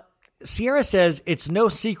 Sierra says it's no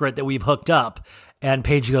secret that we've hooked up, and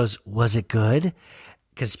Paige goes, "Was it good?"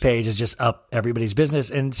 Because Paige is just up everybody's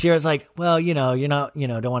business. And Sierra's like, well, you're not,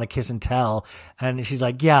 don't want to kiss and tell. And she's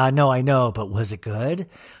like, yeah, no, I know, but was it good?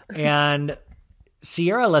 And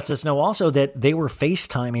Sierra lets us know also that they were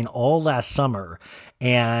FaceTiming all last summer.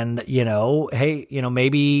 And, hey,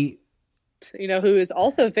 maybe. Who is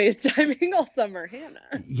also FaceTiming all summer?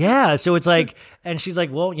 Hannah. Yeah. So it's like, and she's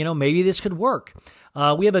like, well, maybe this could work.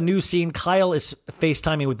 We have a new scene. Kyle is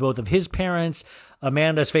FaceTiming with both of his parents.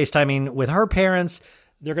 Amanda's FaceTiming with her parents.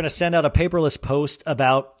 They're going to send out a paperless post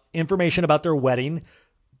about information about their wedding.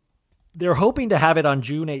 They're hoping to have it on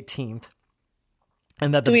June 18th.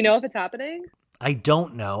 And that Do we know if it's happening? I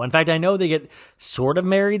don't know. In fact, I know they get sort of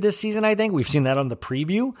married this season, I think. We've seen that on the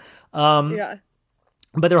preview. Yeah.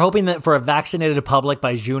 But they're hoping that for a vaccinated public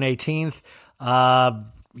by June 18th, that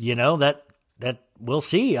we'll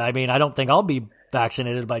see. I mean, I don't think I'll be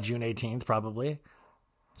vaccinated by June 18th, probably.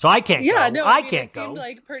 So I can't go. No, I can't it go. Seemed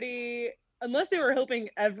like unless they were hoping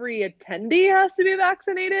every attendee has to be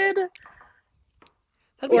vaccinated.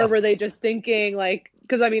 Or were they just thinking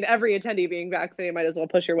because every attendee being vaccinated might as well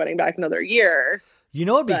push your wedding back another year. You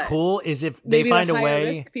know what would be cool is if they find a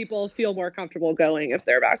way. Risk people feel more comfortable going if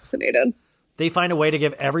they're vaccinated. They find a way to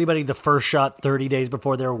give everybody the first shot 30 days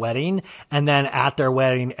before their wedding, and then at their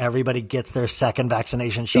wedding, everybody gets their second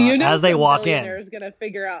vaccination shot as they walk in. Millionaires going to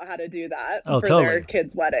figure out how to do that for totally. their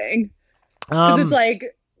kid's wedding. Because it's like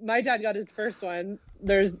my dad got his first one.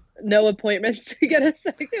 There's no appointments to get a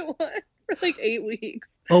second one for 8 weeks.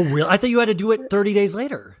 Oh, really? I thought you had to do it 30 days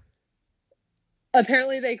later.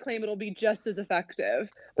 Apparently, they claim it'll be just as effective.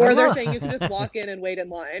 Or they're saying you can just walk in and wait in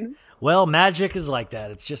line. Well, magic is like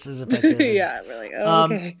that. It's just as effective. Yeah, really.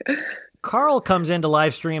 Okay. Carl comes in to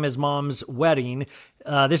live stream his mom's wedding.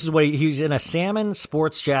 This is what he's in a salmon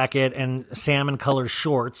sports jacket and salmon color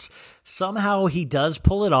shorts. Somehow he does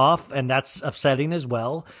pull it off, and that's upsetting as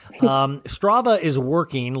well. Strava is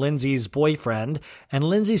working, Lindsay's boyfriend, and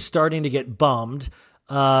Lindsay's starting to get bummed.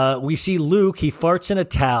 We see Luke, he farts in a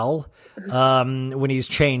towel when he's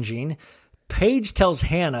changing. Paige tells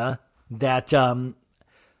Hannah that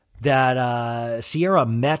Sierra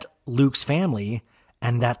met Luke's family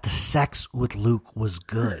and that the sex with Luke was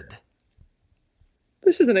good.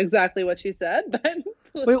 Which isn't exactly what she said, but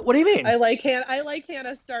wait, what do you mean? I like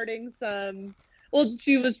Hannah starting some. Well,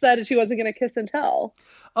 she said she wasn't going to kiss and tell.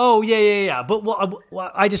 Oh yeah. But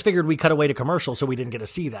I just figured we cut away to commercial, so we didn't get to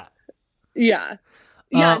see that. Yeah.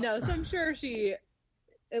 No. So I'm sure she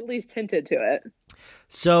at least hinted to it.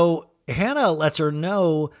 So Hannah lets her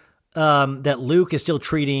know that Luke is still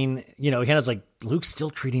treating. Hannah's like, Luke's still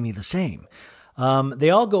treating me the same. They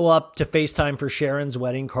all go up to FaceTime for Sharon's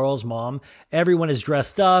wedding, Carl's mom. Everyone is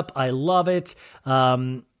dressed up. I love it.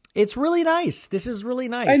 It's really nice. This is really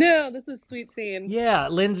nice. I know. This is a sweet scene. Yeah.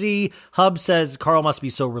 Lindsay Hub says Carl must be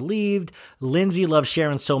so relieved. Lindsay loves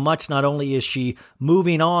Sharon so much. Not only is she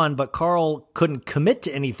moving on, but Carl couldn't commit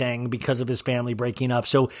to anything because of his family breaking up.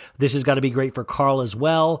 So this has got to be great for Carl as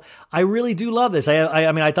well. I really do love this.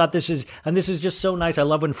 I thought this is just so nice. I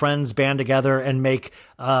love when friends band together and make,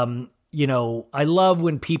 I love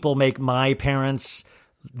when people make my parents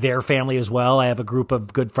their family as well. I have a group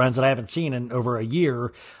of good friends that I haven't seen in over a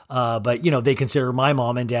year, but they consider my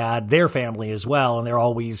mom and dad their family as well, and they're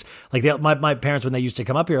always like my parents, when they used to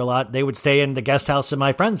come up here a lot, they would stay in the guest house in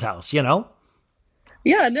my friend's house.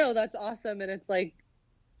 Yeah, no, that's awesome, and it's like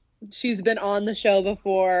she's been on the show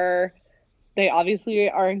before. They obviously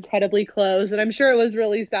are incredibly close, and I'm sure it was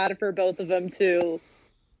really sad for both of them to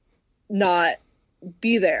not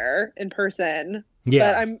be there in person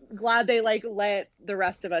Yeah. But I'm glad they like let the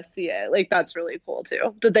rest of us see it. Like that's really cool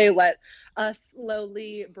too. Did they let us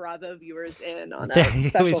lowly Bravo viewers in on a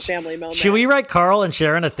special family moment? Should we write Carl and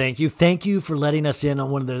Sharon a thank you? Thank you for letting us in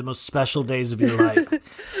on one of the most special days of your life.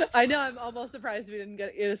 I know. I'm almost surprised we didn't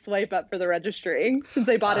get a swipe up for the registry since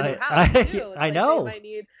they bought a new house too. I know.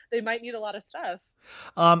 They might need a lot of stuff.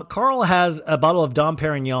 Carl has a bottle of Dom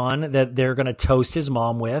Perignon that they're going to toast his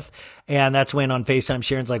mom with. And that's when on FaceTime,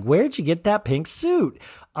 Sharon's like, where'd you get that pink suit?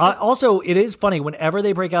 Also, it is funny. Whenever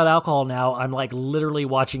they break out alcohol now, I'm like literally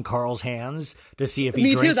watching Carl's hands to see if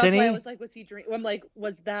he drinks any. That's why I was like, was he drink? I'm like,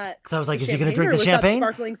 was that? Because I was like, is he going to drink the champagne?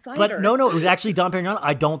 Sparkling cider? But no, it was actually Dom Perignon.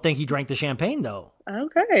 I don't think he drank the champagne though.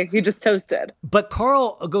 Okay, he just toasted. But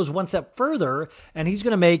Carl goes one step further, and he's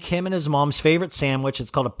going to make him and his mom's favorite sandwich.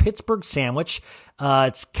 It's called a Pittsburgh sandwich.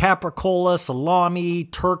 It's capricola, salami,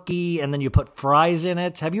 turkey, and then you put fries in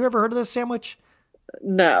it. Have you ever heard of this sandwich?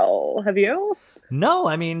 No. Have you? No,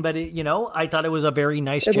 I mean, but I thought it was a very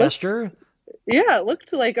nice gesture. It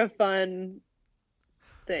looked like a fun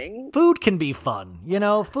thing. Food can be fun.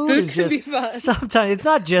 Food is just sometimes it's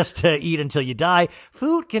not just to eat until you die.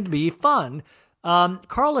 Food can be fun.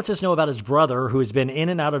 Carl lets us know about his brother who has been in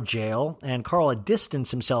and out of jail, and Carl had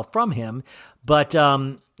distanced himself from him. But,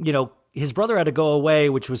 his brother had to go away,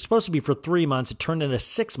 which was supposed to be for 3 months. It turned into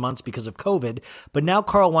 6 months because of COVID. But now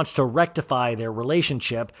Carl wants to rectify their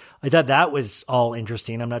relationship. I thought that was all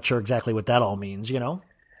interesting. I'm not sure exactly what that all means,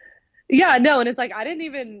 Yeah, no. And it's like, I didn't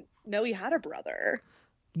even know he had a brother.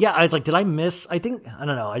 Yeah, I was like, did I miss? I don't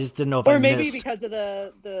know. I just didn't know if I missed. Or maybe because of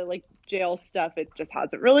the like jail stuff, it just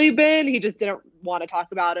hasn't really been. He just didn't want to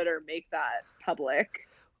talk about it or make that public.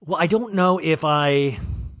 Well, I don't know if I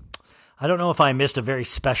missed a very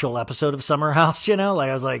special episode of Summer House, Like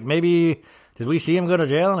I was like, maybe did we see him go to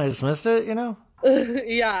jail and I just missed it,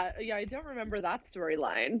 Yeah, I don't remember that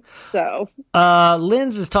storyline. So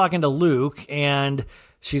Linz is talking to Luke and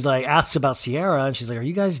she's like, asks about Sierra, and she's like, are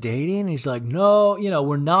you guys dating? And he's like, no,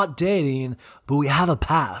 we're not dating, but we have a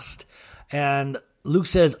past. And Luke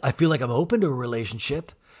says, I feel like I'm open to a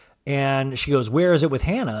relationship. And she goes, where is it with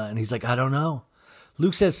Hannah? And he's like, I don't know.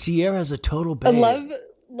 Luke says Sierra's a total babe. I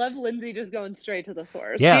love Lindsay just going straight to the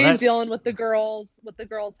source. Yeah, she ain't dealing with the girls, what the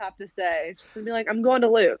girls have to say. She's going to be like, I'm going to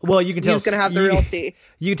Luke. Well, you can tell he's going to have the real tea.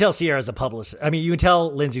 You can tell Sierra's a publicist. I mean, you can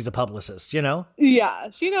tell Lindsay's a publicist,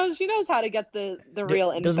 Yeah, she knows how to get the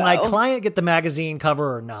real info. Does my client get the magazine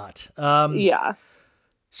cover or not? Yeah.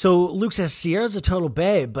 So Luke says Sierra's a total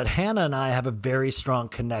babe, but Hannah and I have a very strong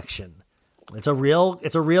connection. It's a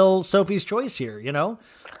real Sophie's Choice here,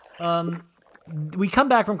 We come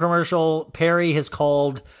back from commercial. Perry has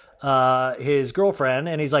called his girlfriend,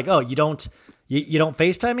 and he's like, "Oh, you don't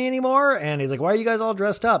FaceTime me anymore?" And he's like, "Why are you guys all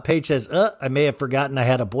dressed up?" Paige says, "I may have forgotten I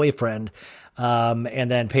had a boyfriend." And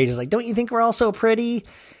then Paige is like, "Don't you think we're all so pretty?"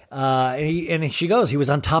 And she goes, "He was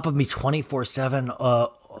on top of me 24/7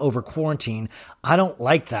 over quarantine. I don't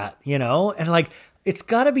like that, And like, it's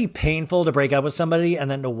got to be painful to break up with somebody and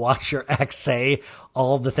then to watch your ex say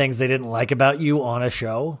all the things they didn't like about you on a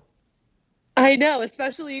show. I know,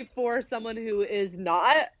 especially for someone who is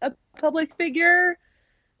not a public figure.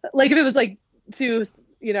 Like if it was like two,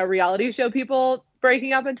 reality show people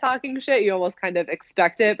breaking up and talking shit, you almost kind of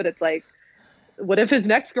expect it. But it's like, what if his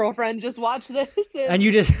next girlfriend just watched this and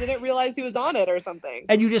you just didn't realize he was on it or something?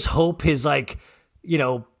 And you just hope his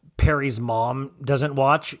Perry's mom doesn't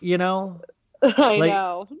watch, I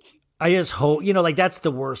know. I just hope, that's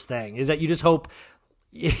the worst thing is that you just hope,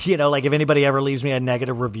 like if anybody ever leaves me a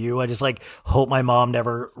negative review, I just hope my mom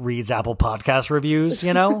never reads Apple Podcast reviews,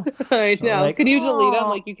 I know. Can you delete them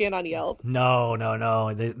like you can on Yelp?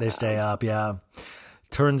 No. They stay up. Yeah.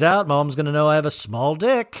 Turns out mom's going to know I have a small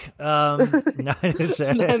dick. Via an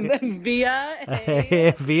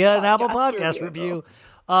Apple Podcast review.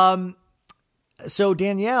 So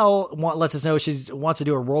Danielle lets us know she wants to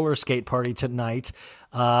do a roller skate party tonight.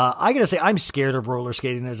 I gotta say, I'm scared of roller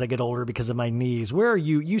skating as I get older because of my knees. Where are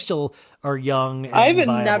you? You still are young. And I've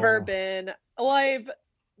viable. Never been. Well, I've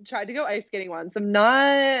tried to go ice skating once.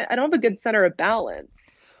 I don't have a good center of balance.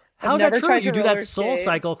 How's that true? You do that soul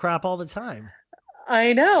cycle crap all the time.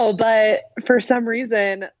 I know, but for some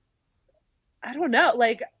reason, I don't know.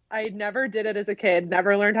 Like I never did it as a kid.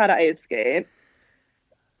 Never learned how to ice skate.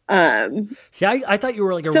 See, I thought you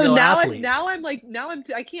were like a real athlete.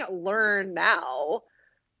 I can't learn now.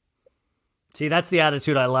 See, that's the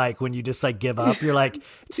attitude I like when you just give up. You're like,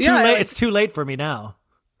 it's too late. It's too late for me now.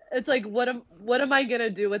 It's like, what am I going to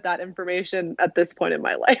do with that information at this point in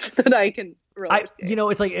my life that I can roller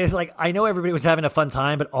skate. It's like I know everybody was having a fun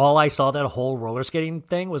time, but all I saw that whole roller skating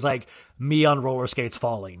thing was like me on roller skates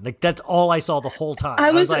falling. Like that's all I saw the whole time.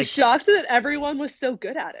 I was like, shocked that everyone was so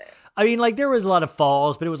good at it. I mean, like there was a lot of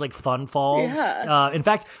falls, but it was like fun falls. Yeah. In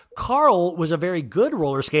fact, Carl was a very good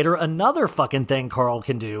roller skater. Another fucking thing Carl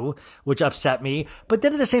can do, which upset me. But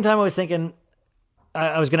then at the same time, I was thinking,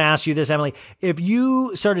 I was going to ask you this, Emily. If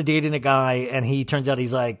you started dating a guy and he turns out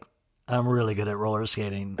he's like, I'm really good at roller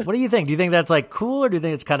skating. What do you think? Do you think that's like cool or do you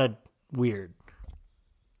think it's kind of weird?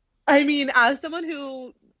 I mean, as someone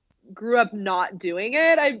who grew up not doing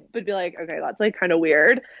it, I would be like, okay, that's like kind of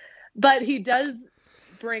weird. But he does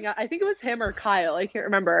bring up, I think it was him or Kyle, I can't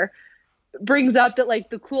remember, brings up that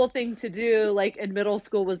like the cool thing to do like in middle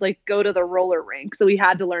school was like go to the roller rink. So we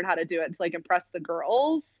had to learn how to do it to like impress the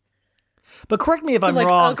girls. But correct me if I'm like,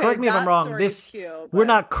 wrong. okay, correct me if I'm wrong. story's cute, We're but-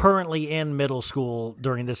 not currently in middle school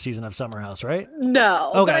during this season of Summer House, right?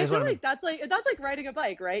 No. Okay, But I I just feel wanna like that's like riding a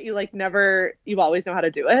bike, right? You like never, you always know how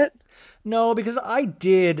to do it. No, because I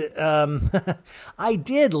did. I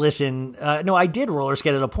did listen. No, I did roller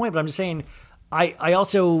skate at a point, but I'm just saying. I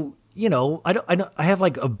also, I have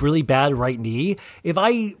like a really bad right knee. If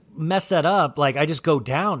I mess that up, like I just go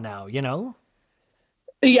down now.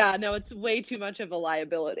 Yeah, no, it's way too much of a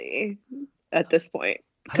liability at this point.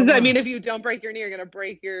 Because I mean, if you don't break your knee, you're gonna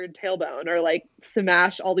break your tailbone or like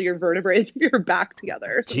smash all of your vertebrae of your back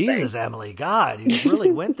together. Or something. Jesus, Emily, God, you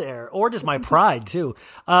really went there, or just my pride too.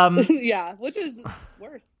 Yeah, which is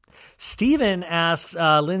worse. Steven asks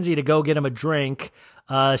Lindsay to go get him a drink.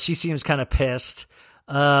 She seems kind of pissed.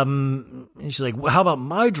 And she's like, well, how about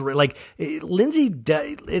my drink? Like Lindsay,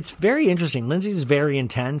 it's very interesting. Lindsay's very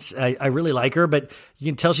intense. I really like her, but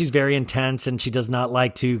you can tell she's very intense and she does not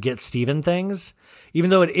like to get Steven things, even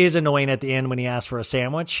though it is annoying at the end when he asks for a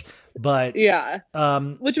sandwich. But yeah,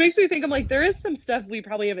 which makes me think I'm like, there is some stuff we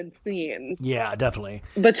probably haven't seen. Yeah, definitely.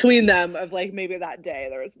 Between them of like, maybe that day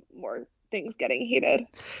there was more things getting heated.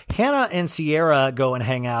 Hannah and Sierra go and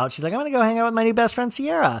hang out. She's like, I'm going to go hang out with my new best friend,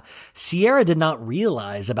 Sierra. Sierra did not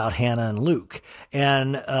realize about Hannah and Luke.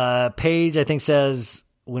 And Paige, I think, says,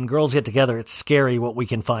 when girls get together, it's scary what we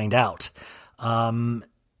can find out.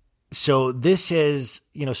 So this is,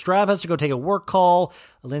 Strav has to go take a work call.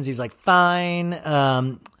 Lindsay's like, fine.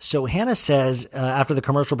 So Hannah says, after the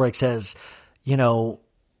commercial break, says,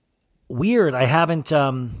 weird. I haven't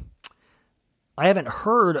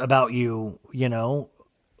heard about you, no,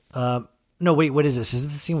 wait, what is this? Is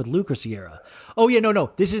this the scene with Luke or Sierra? Oh, yeah,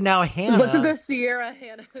 no. This is now Hannah. Wasn't this Sierra,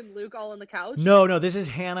 Hannah, and Luke all on the couch? No, this is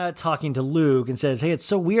Hannah talking to Luke and says, hey, it's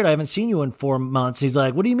so weird. I haven't seen you in 4 months. He's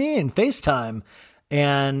like, what do you mean? FaceTime.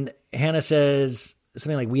 And Hannah says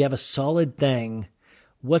something like, we have a solid thing.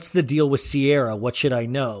 What's the deal with Sierra? What should I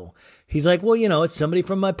know? He's like, well, it's somebody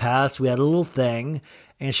from my past. We had a little thing.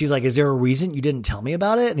 And she's like, is there a reason you didn't tell me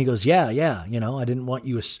about it? And he goes, yeah. I didn't want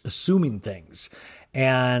you assuming things.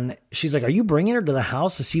 And she's like, are you bringing her to the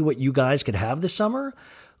house to see what you guys could have this summer?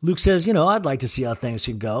 Luke says, I'd like to see how things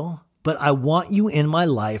could go, but I want you in my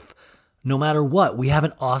life no matter what. We have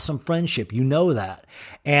an awesome friendship. You know that.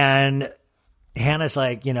 And Hannah's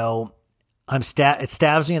like, it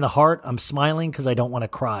stabs me in the heart. I'm smiling because I don't want to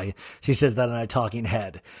cry. She says that in a talking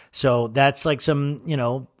head. So that's like some,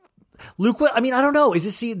 Luke, I mean, I don't know.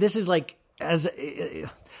 This is like,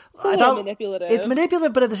 manipulative. It's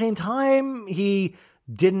manipulative, but at the same time, he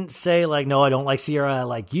didn't say like, no, I don't like Sierra. I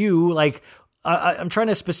like you. Like, I'm trying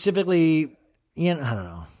to specifically, I don't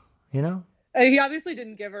know, He obviously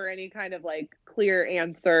didn't give her any kind of like clear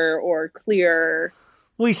answer or clear.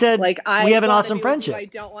 Well, he said, like, we have an awesome friendship. I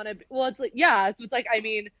don't want to. Well, it's like, yeah, it's like, I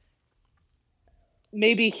mean,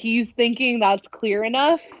 maybe he's thinking that's clear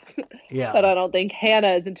enough. Yeah. But I don't think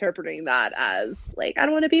Hannah is interpreting that as like, I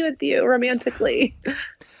don't want to be with you romantically.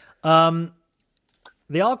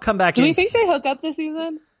 They all come back in. Do we think they hook up this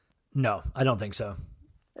season? No, I don't think so.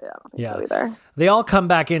 Yeah, I don't think so either. They all come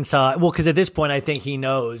back inside. Well, because at this point, I think he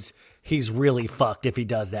knows he's really fucked if he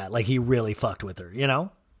does that. Like, he really fucked with her,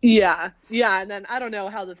 Yeah. And then I don't know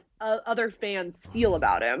how the other fans feel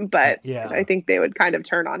about him, but yeah. I think they would kind of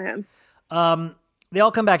turn on him. They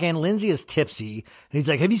all come back in. Lindsay is tipsy. And he's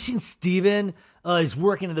like, have you seen Steven? He's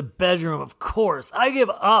working in the bedroom. Of course. I give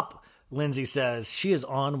up, Lindsay says. She is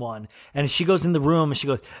on one. And she goes in the room and she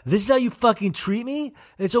goes, this is how you fucking treat me?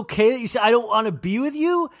 It's okay that you say I don't want to be with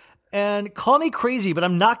you? And call me crazy, but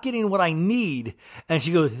I'm not getting what I need. And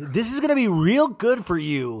she goes, this is going to be real good for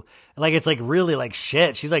you. Like, it's like really like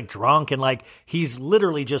shit. She's like drunk and like he's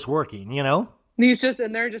literally just working, He's just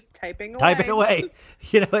in there just typing away.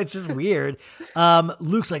 It's just weird.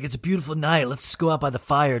 Luke's like, it's a beautiful night. Let's go out by the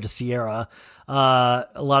fire to Sierra. A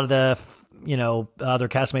lot of the other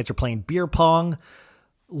castmates are playing beer pong.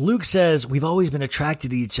 Luke says, we've always been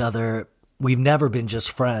attracted to each other. We've never been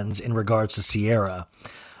just friends in regards to Sierra.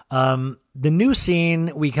 The new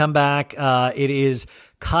scene, we come back. It is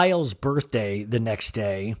Kyle's birthday the next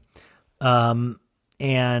day.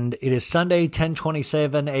 And it is Sunday,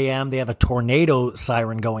 10:27 a.m. They have a tornado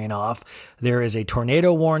siren going off. There is a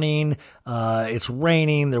tornado warning. It's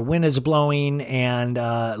raining. The wind is blowing. And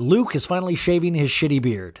Luke is finally shaving his shitty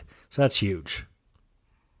beard. So that's huge.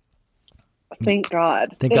 Thank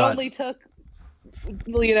God. Thank it God. only took,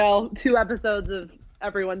 2 episodes of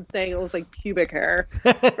everyone saying it was like pubic hair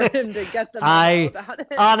for him to get them to know about it.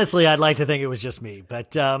 Honestly, I'd like to think it was just me.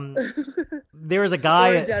 But there is a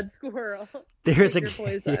guy... Or a dead squirrel. There's a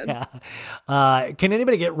poison. Yeah. Can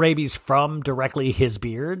anybody get rabies from directly his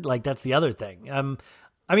beard? Like, that's the other thing. How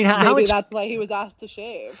Maybe much? that's why he was asked to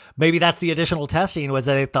shave. Maybe that's the additional testing, was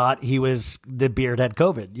that they thought the beard had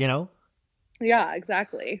COVID. Yeah,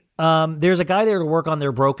 exactly. There's a guy there to work on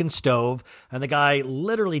their broken stove, and the guy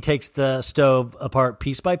literally takes the stove apart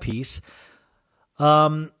piece by piece.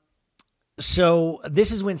 So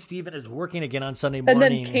this is when Steven is working again on Sunday morning.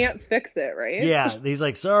 And then can't fix it, right? Yeah, he's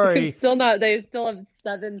like, sorry. They still have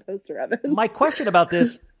 7 toaster ovens. My question about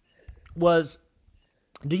this was,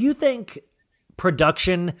 do you think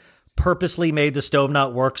production purposely made the stove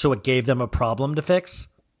not work so it gave them a problem to fix?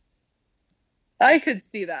 I could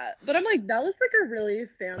see that. But I'm like, that looks like a really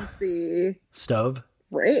fancy stove.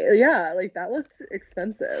 Right? Yeah, like that looks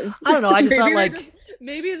expensive. I don't know. I just thought like...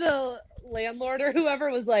 maybe the landlord or whoever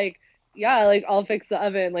was like, yeah, like I'll fix the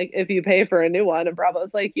oven, like if you pay for a new one. And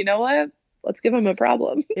Bravo's like, you know what? Let's give him a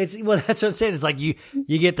problem. That's what I'm saying. It's like you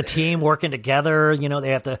get the team working together. They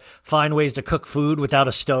have to find ways to cook food without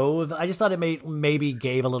a stove. I just thought it maybe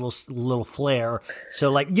gave a little flair.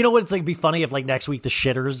 So like, it's like, be funny if like next week the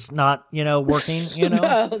shitter's not, working,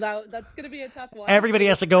 No, that's going to be a tough one. Everybody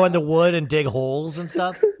has to go in the wood and dig holes and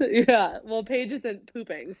stuff. Yeah. Well, Paige isn't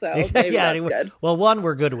pooping, so maybe that's good. Well, one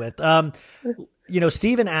we're good with.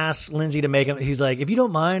 Steven asks Lindsay to make him. He's like, if you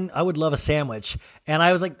don't mind, I would love a sandwich. And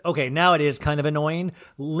I was like, okay, now it is kind of annoying.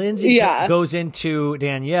 Lindsay goes into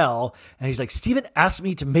Danielle and he's like, Steven asked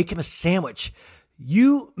me to make him a sandwich.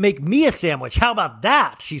 You make me a sandwich. How about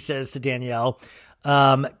that? She says to Danielle.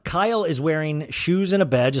 Kyle is wearing shoes in a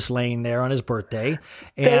bed, just laying there on his birthday.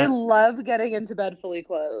 And they love getting into bed fully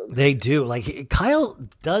clothed. They do. Like Kyle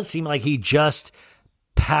does seem like he just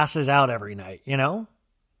passes out every night,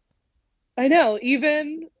 I know,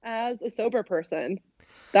 even as a sober person,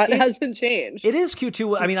 that hasn't changed. It is cute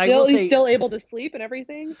too. I mean, he's still able to sleep and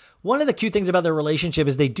everything. One of the cute things about their relationship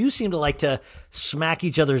is they do seem to like to smack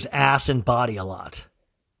each other's ass and body a lot.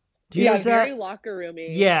 Do you notice that? Very locker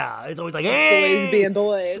roomy. Yeah, it's always like, hey, boys being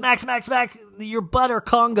boys, smack, smack, smack your butt or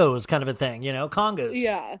Congos kind of a thing, Congos.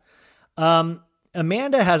 Yeah.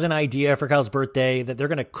 Amanda has an idea for Kyle's birthday that they're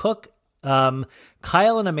going to cook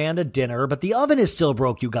Kyle and Amanda dinner, but the oven is still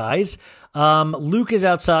broke, you guys. Luke is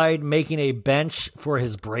outside making a bench for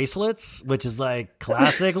his bracelets, which is like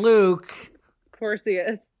classic Luke. Of course he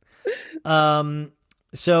is.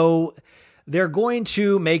 So they're going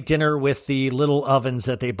to make dinner with the little ovens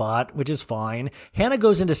that they bought, which is fine. Hannah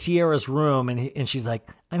goes into Sierra's room and she's like,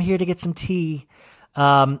 I'm here to get some tea.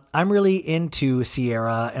 I'm really into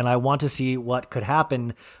Sierra and I want to see what could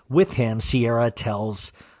happen with him. Sierra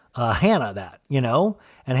tells Hannah that,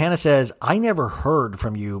 and Hannah says, I never heard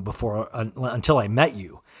from you before until I met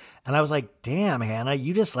you. And I was like, damn, Hannah,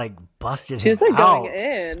 you just like busted him out. She's like going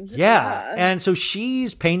in. Yeah. And so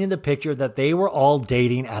she's painting the picture that they were all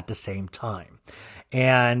dating at the same time.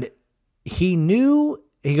 And he knew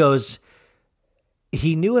if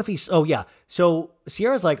he, So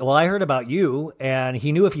Sierra's like, well, I heard about you. And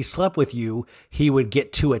he knew if he slept with you, he would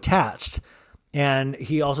get too attached. And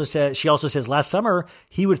she also says last summer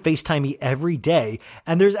he would FaceTime me every day.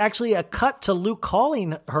 And there's actually a cut to Luke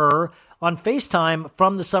calling her on FaceTime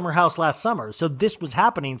from the summer house last summer. So this was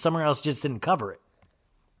happening. Summer house just didn't cover it.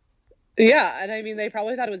 Yeah. And I mean, they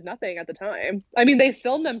probably thought it was nothing at the time. I mean, they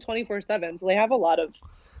filmed them 24/7. So they have a lot of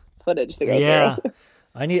footage to go through.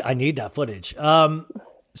 I need that footage.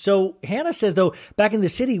 So Hannah says, though, back in the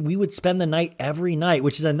city, we would spend the night every night,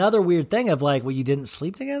 which is another weird thing of like, well, you didn't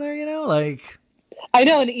sleep together, like. I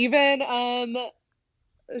know. And even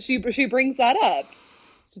she brings that up.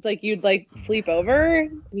 She's like, you'd like sleep over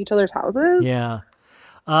in each other's houses. Yeah.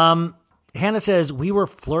 Hannah says we were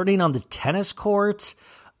flirting on the tennis court.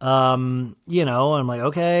 I'm like,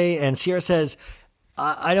 okay. And Sierra says,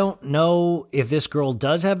 I don't know if this girl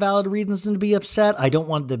does have valid reasons to be upset. I don't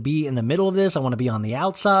want to be in the middle of this. I want to be on the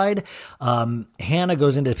outside. Hannah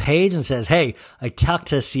goes into Paige and says, hey, I talked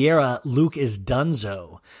to Sierra. Luke is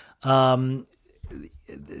donezo. So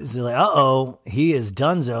like, uh-oh, he is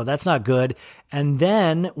donezo. That's not good. And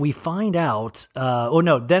then we find out,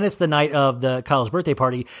 then it's the night of the Kyle's birthday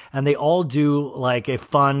party, and they all do like a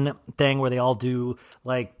fun thing where they all do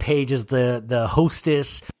like Paige is the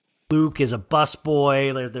hostess, Luke is a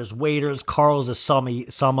busboy, there's waiters, Carl's a how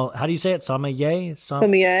do you say it? Sommelier?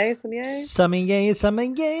 Sommelier. So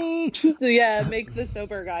yeah, make the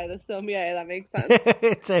sober guy the sommelier. That makes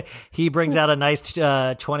sense. He brings out a nice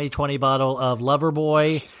 2020 bottle of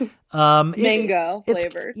Loverboy. Mango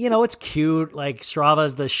flavored. It's cute. Like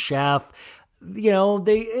Strava's the chef.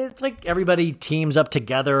 It's like everybody teams up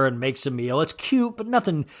together and makes a meal. It's cute, but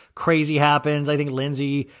nothing crazy happens. I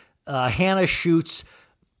think Hannah shoots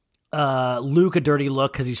Luke a dirty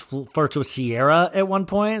look because he's flirts with Sierra at one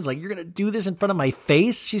point. It's like, you're gonna do this in front of my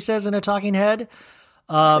face, she says in a talking head.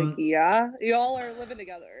 Yeah, y'all are living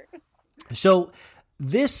together. So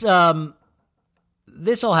this all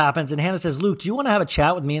happens, and Hannah says, Luke, do you want to have a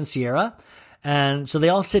chat with me and Sierra? And so they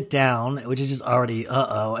all sit down, which is just already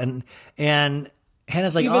and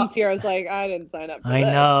Hannah's like, even Sierra's like, I didn't sign up for I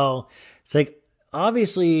this. know. It's like,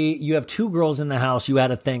 obviously, you have 2 girls in the house you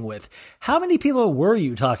had a thing with. How many people were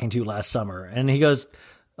you talking to last summer? And he goes,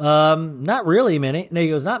 not really many. And he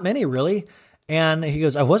goes, not many, really. And he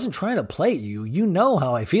goes, I wasn't trying to play you. You know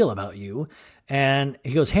how I feel about you. And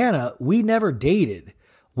he goes, Hannah, we never dated.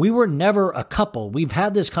 We were never a couple. We've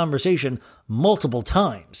had this conversation multiple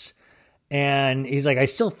times. And he's like, I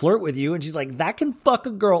still flirt with you. And she's like, that can fuck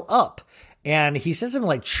a girl up. And he says something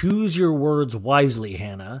like, choose your words wisely,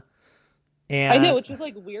 Hannah. And I know, which was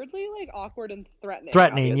like weirdly like awkward and threatening.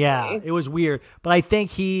 Obviously. Yeah. It was weird. But I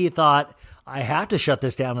think he thought, I have to shut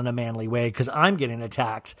this down in a manly way because I'm getting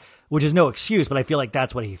attacked, which is no excuse, but I feel like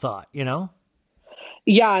that's what he thought,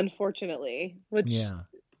 Yeah, unfortunately. Which,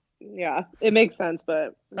 yeah, it makes sense,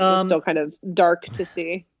 but it's still kind of dark to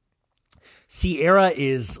see. Sierra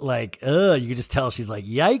is like, you can just tell she's like,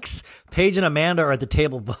 yikes. Paige and Amanda are at the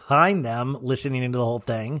table behind them listening into the whole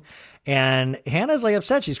thing. And Hannah's like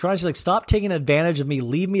upset. She's crying. She's like, stop taking advantage of me.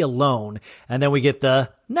 Leave me alone. And then we get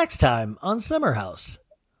the next time on Summer House.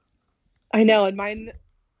 I know. And mine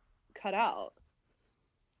cut out.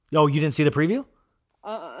 Oh, you didn't see the preview?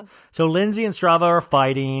 So Lindsay and Strava are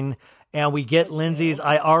fighting. And we get Lindsay's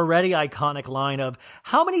already iconic line of,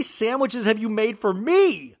 how many sandwiches have you made for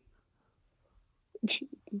me?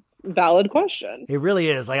 Valid question. It really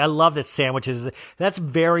is. Like, I love that sandwiches. That's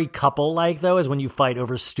very couple-like, though, is when you fight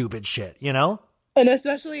over stupid shit, And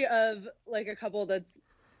especially of, like, a couple that's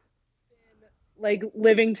been, like,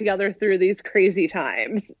 living together through these crazy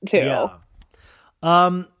times, too.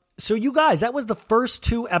 Yeah. So you guys, that was the first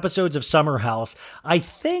 2 episodes of Summer House. I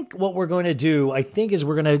think what we're going to do, is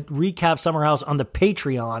we're going to recap Summer House on the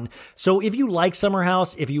Patreon. So if you like Summer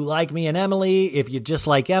House, if you like me and Emily, if you just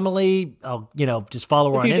like Emily, I'll, just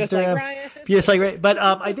follow her on Instagram. Just like Ryan. If you just like Ryan. But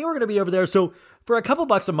I think we're going to be over there. So for a couple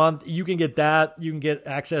bucks a month, you can get that. You can get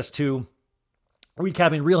access to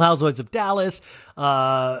recapping Real Housewives of Dallas.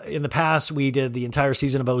 In the past, we did the entire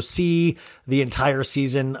season of OC, the entire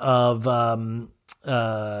season of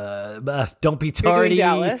Don't Be Tardy.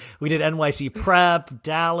 We did NYC Prep,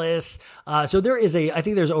 Dallas. So there is I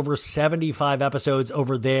think there's over 75 episodes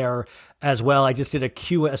over there as well. I just did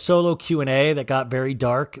a solo Q&A that got very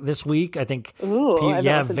dark this week. I think,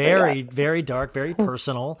 very, very dark, very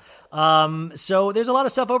personal. So there's a lot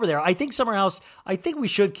of stuff over there. I think Summer House, I think we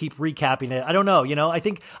should keep recapping it. I don't know. I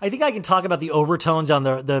think I can talk about the overtones on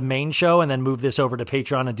the main show and then move this over to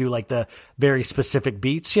Patreon and do like the very specific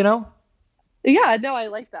beats, Yeah, no, I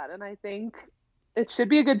like that. And I think it should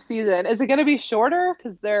be a good season. Is it going to be shorter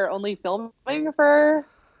because they're only filming for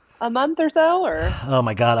a month or so? Or oh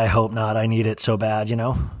my God, I hope not. I need it so bad, I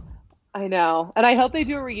know. And I hope they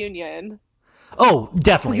do a reunion. Oh,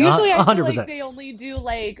 definitely. Usually 100%. I feel 100%. like they only do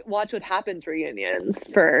like Watch What Happens reunions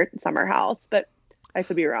for Summer House, but I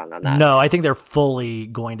could be wrong on that. No, I think they're fully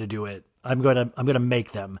going to do it. I'm going to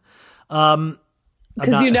make them.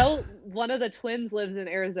 Because one of the twins lives in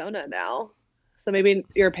Arizona now. So maybe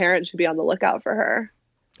your parents should be on the lookout for her.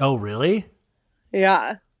 Oh, really?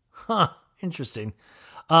 Yeah. Huh. Interesting.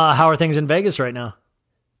 How are things in Vegas right now?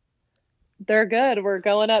 They're good. We're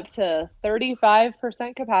going up to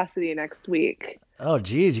 35% capacity next week. Oh,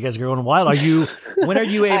 geez. You guys are going wild. When are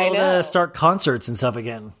you able to start concerts and stuff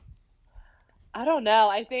again? I don't know.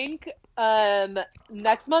 I think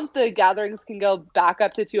next month the gatherings can go back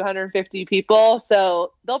up to 250 people.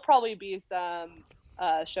 So there'll probably be some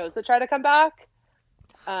shows that try to come back.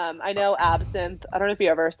 I know Absinthe, I don't know if you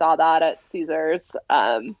ever saw that at Caesars.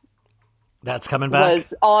 That's coming back?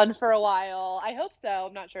 Was on for a while. I hope so.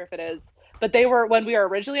 I'm not sure if it is. But they were, when we were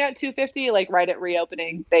originally at 250, like right at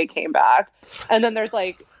reopening, they came back. And then there's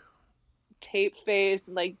like Tape Face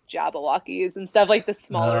and like Jabberwockies and stuff, like the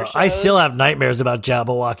smaller shows. I still have nightmares about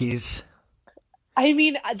Jabberwockies. I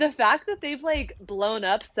mean, the fact that they've like blown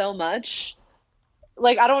up so much,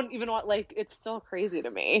 like I don't even want, like, it's still crazy to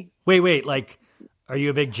me. Wait, like, are you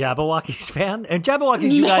a big Jabberwockies fan? And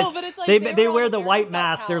Jabberwockies, you guys, but it's like they wear the white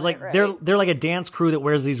masks. masks. There's like they're like a dance crew that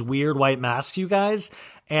wears these weird white masks, you guys.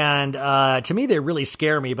 And to me, they really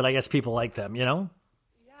scare me. But I guess people like them, you know?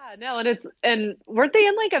 Yeah, no, and weren't they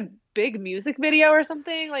in like a big music video or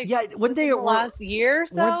something? Like, yeah, when they were last year or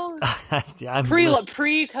so.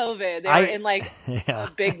 Pre-COVID, they were in like a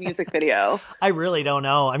big music video. I really don't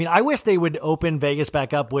know. I mean, I wish they would open Vegas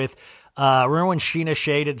back up with. Remember when Sheena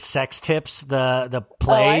Shea did Sex Tips, the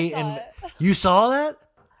play, and you saw that?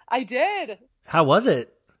 I did. How was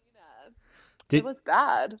it? It was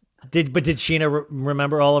bad. Did Sheena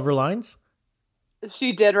remember all of her lines?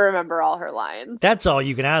 She did remember all her lines. That's all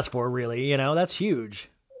you can ask for, really. You know, that's huge.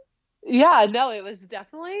 Yeah, no, it was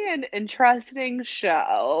definitely an interesting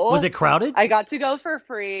show. Was it crowded? I got to go for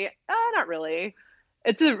free. Not really.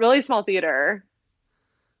 It's a really small theater.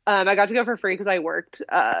 I got to go for free because I worked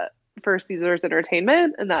for Caesars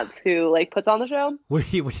Entertainment, and that's who like puts on the show.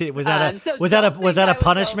 Was that a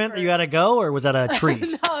punishment that you had to go, or was that a treat?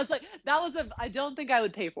 No, I was like, I don't think I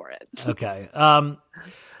would pay for it. Okay.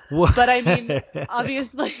 But I mean,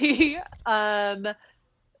 obviously,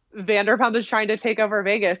 Vanderpump is trying to take over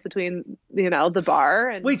Vegas between, the bar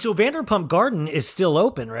and. Wait, so Vanderpump Garden is still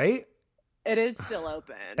open, right? It is still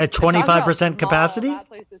open at 25% capacity. That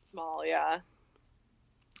place is small, yeah.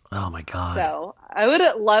 Oh my God! So I would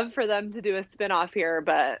love for them to do a spinoff here,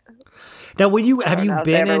 but now, have you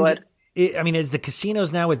been in? I mean, is the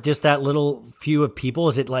casinos now with just that little few of people?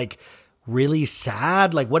 Is it like really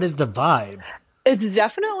sad? Like, what is the vibe? It's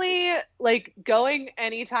definitely like going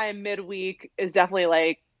anytime midweek is definitely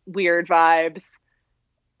like weird vibes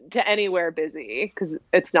to anywhere busy because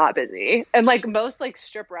it's not busy. And like most like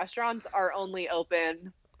strip restaurants are only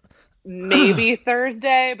open maybe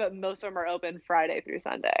Thursday, but most of them are open Friday through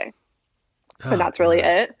Sunday. And that's really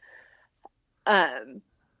it.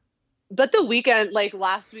 But the weekend, like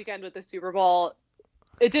last weekend with the Super Bowl,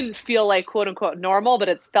 it didn't feel like quote unquote normal, but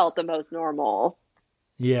it's felt the most normal.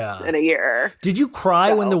 Yeah. In a year. Did you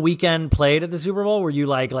cry when the weekend played at the Super Bowl? Were you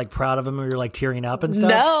like proud of him, or you're like tearing up and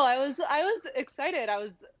stuff? No, I was excited.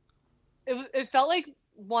 It felt like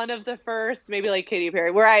one of the first, maybe like Katy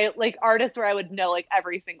Perry, where I like artists where I would know like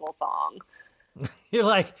every single song. You're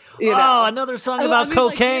like, another song about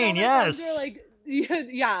cocaine. Like, yes. Were, like,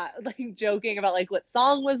 yeah, like joking about like what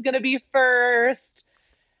song was going to be first.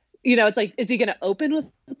 It's like, is he going to open with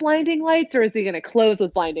Blinding Lights or is he going to close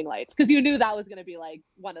with Blinding Lights? Because you knew that was going to be like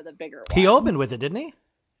one of the bigger ones. He opened with it, didn't he?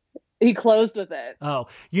 He closed with it. Oh,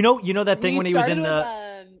 you know that thing when he was in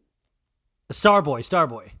the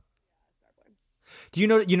Starboy. Do you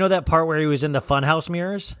know that part where he was in the Funhouse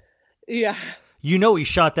mirrors? Yeah. He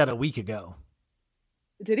shot that a week ago.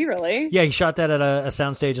 Did he really? Yeah, he shot that at a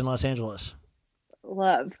soundstage in Los Angeles.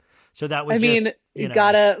 Love. So that was that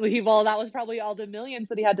was probably all the millions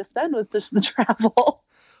that he had to spend with just the travel.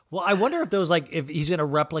 Well, I wonder if he's going to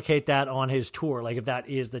replicate that on his tour, like if that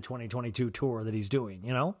is the 2022 tour that he's doing,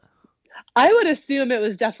 I would assume it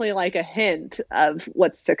was definitely like a hint of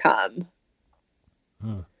what's to come.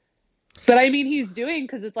 But I mean, he's doing,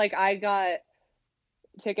 because it's like I got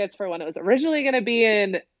tickets for when it was originally going to be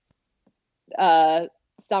in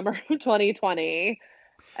summer 2020.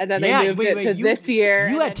 And then they moved it to this year.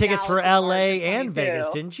 You had tickets for LA and Vegas,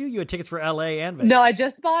 didn't you? You had tickets for LA and Vegas. No, I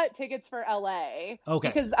just bought tickets for LA.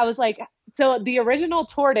 Okay. Because I was like, so the original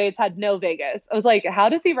tour dates had no Vegas. I was like, how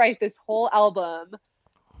does he write this whole album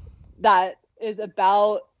that is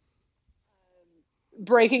about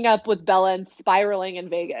breaking up with Bella and spiraling in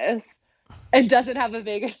Vegas and doesn't have a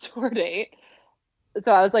Vegas tour date?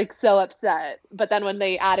 So I was like so upset. But then when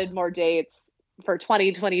they added more dates for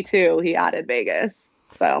 2022, he added Vegas.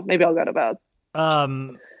 So maybe I'll go to both.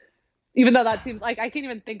 Even though that seems like I can't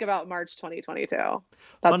even think about March 2022.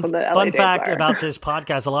 That's when the LA fun dates fact are. about this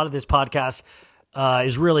podcast: a lot of this podcast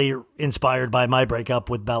is really inspired by my breakup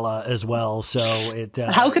with Bella as well. So it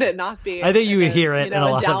how could it not be? I think you hear it in a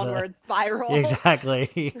lot downward spiral.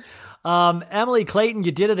 Exactly. Emily Clayton,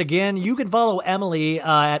 you did it again. You can follow Emily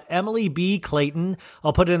at Emily B. Clayton.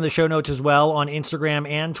 I'll put it in the show notes as well on Instagram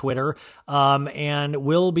and Twitter. And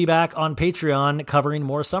we'll be back on Patreon covering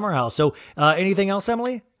more Summer House. So anything else,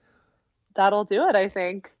 Emily? That'll do it, I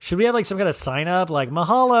think. Should we have like some kind of sign up, like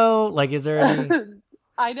mahalo? Like, is there any?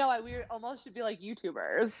 I know. We almost should be like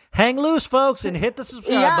YouTubers. Hang loose, folks, and hit the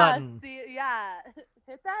subscribe button. Hit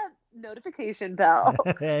hit that notification bell.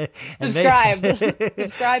 And Subscribe.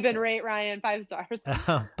 Subscribe and rate Ryan 5 stars.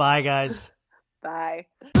 Bye, guys. Bye.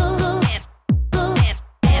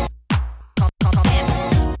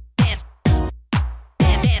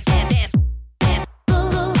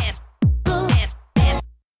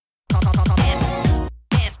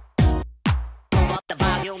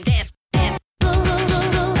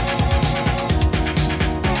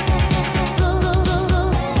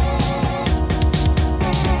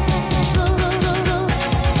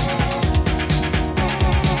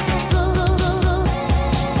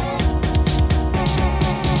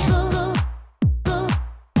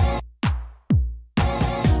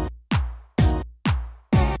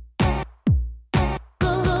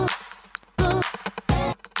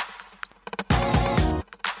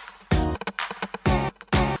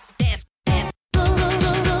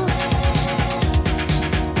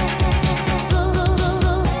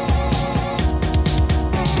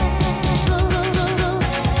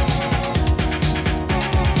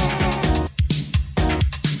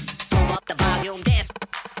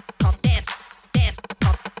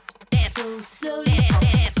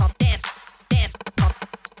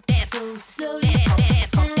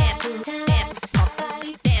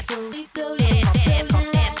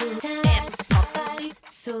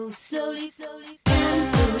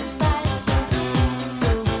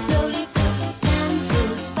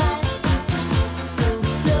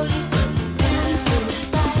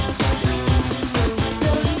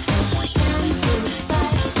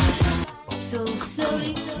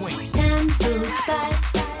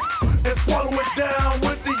 And swallow it down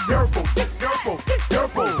with the yerple, yerple,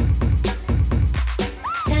 yerple.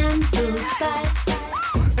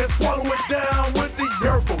 And swallow it down with the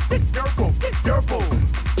yerple, yerple, yerple.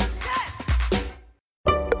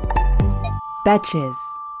 Betches.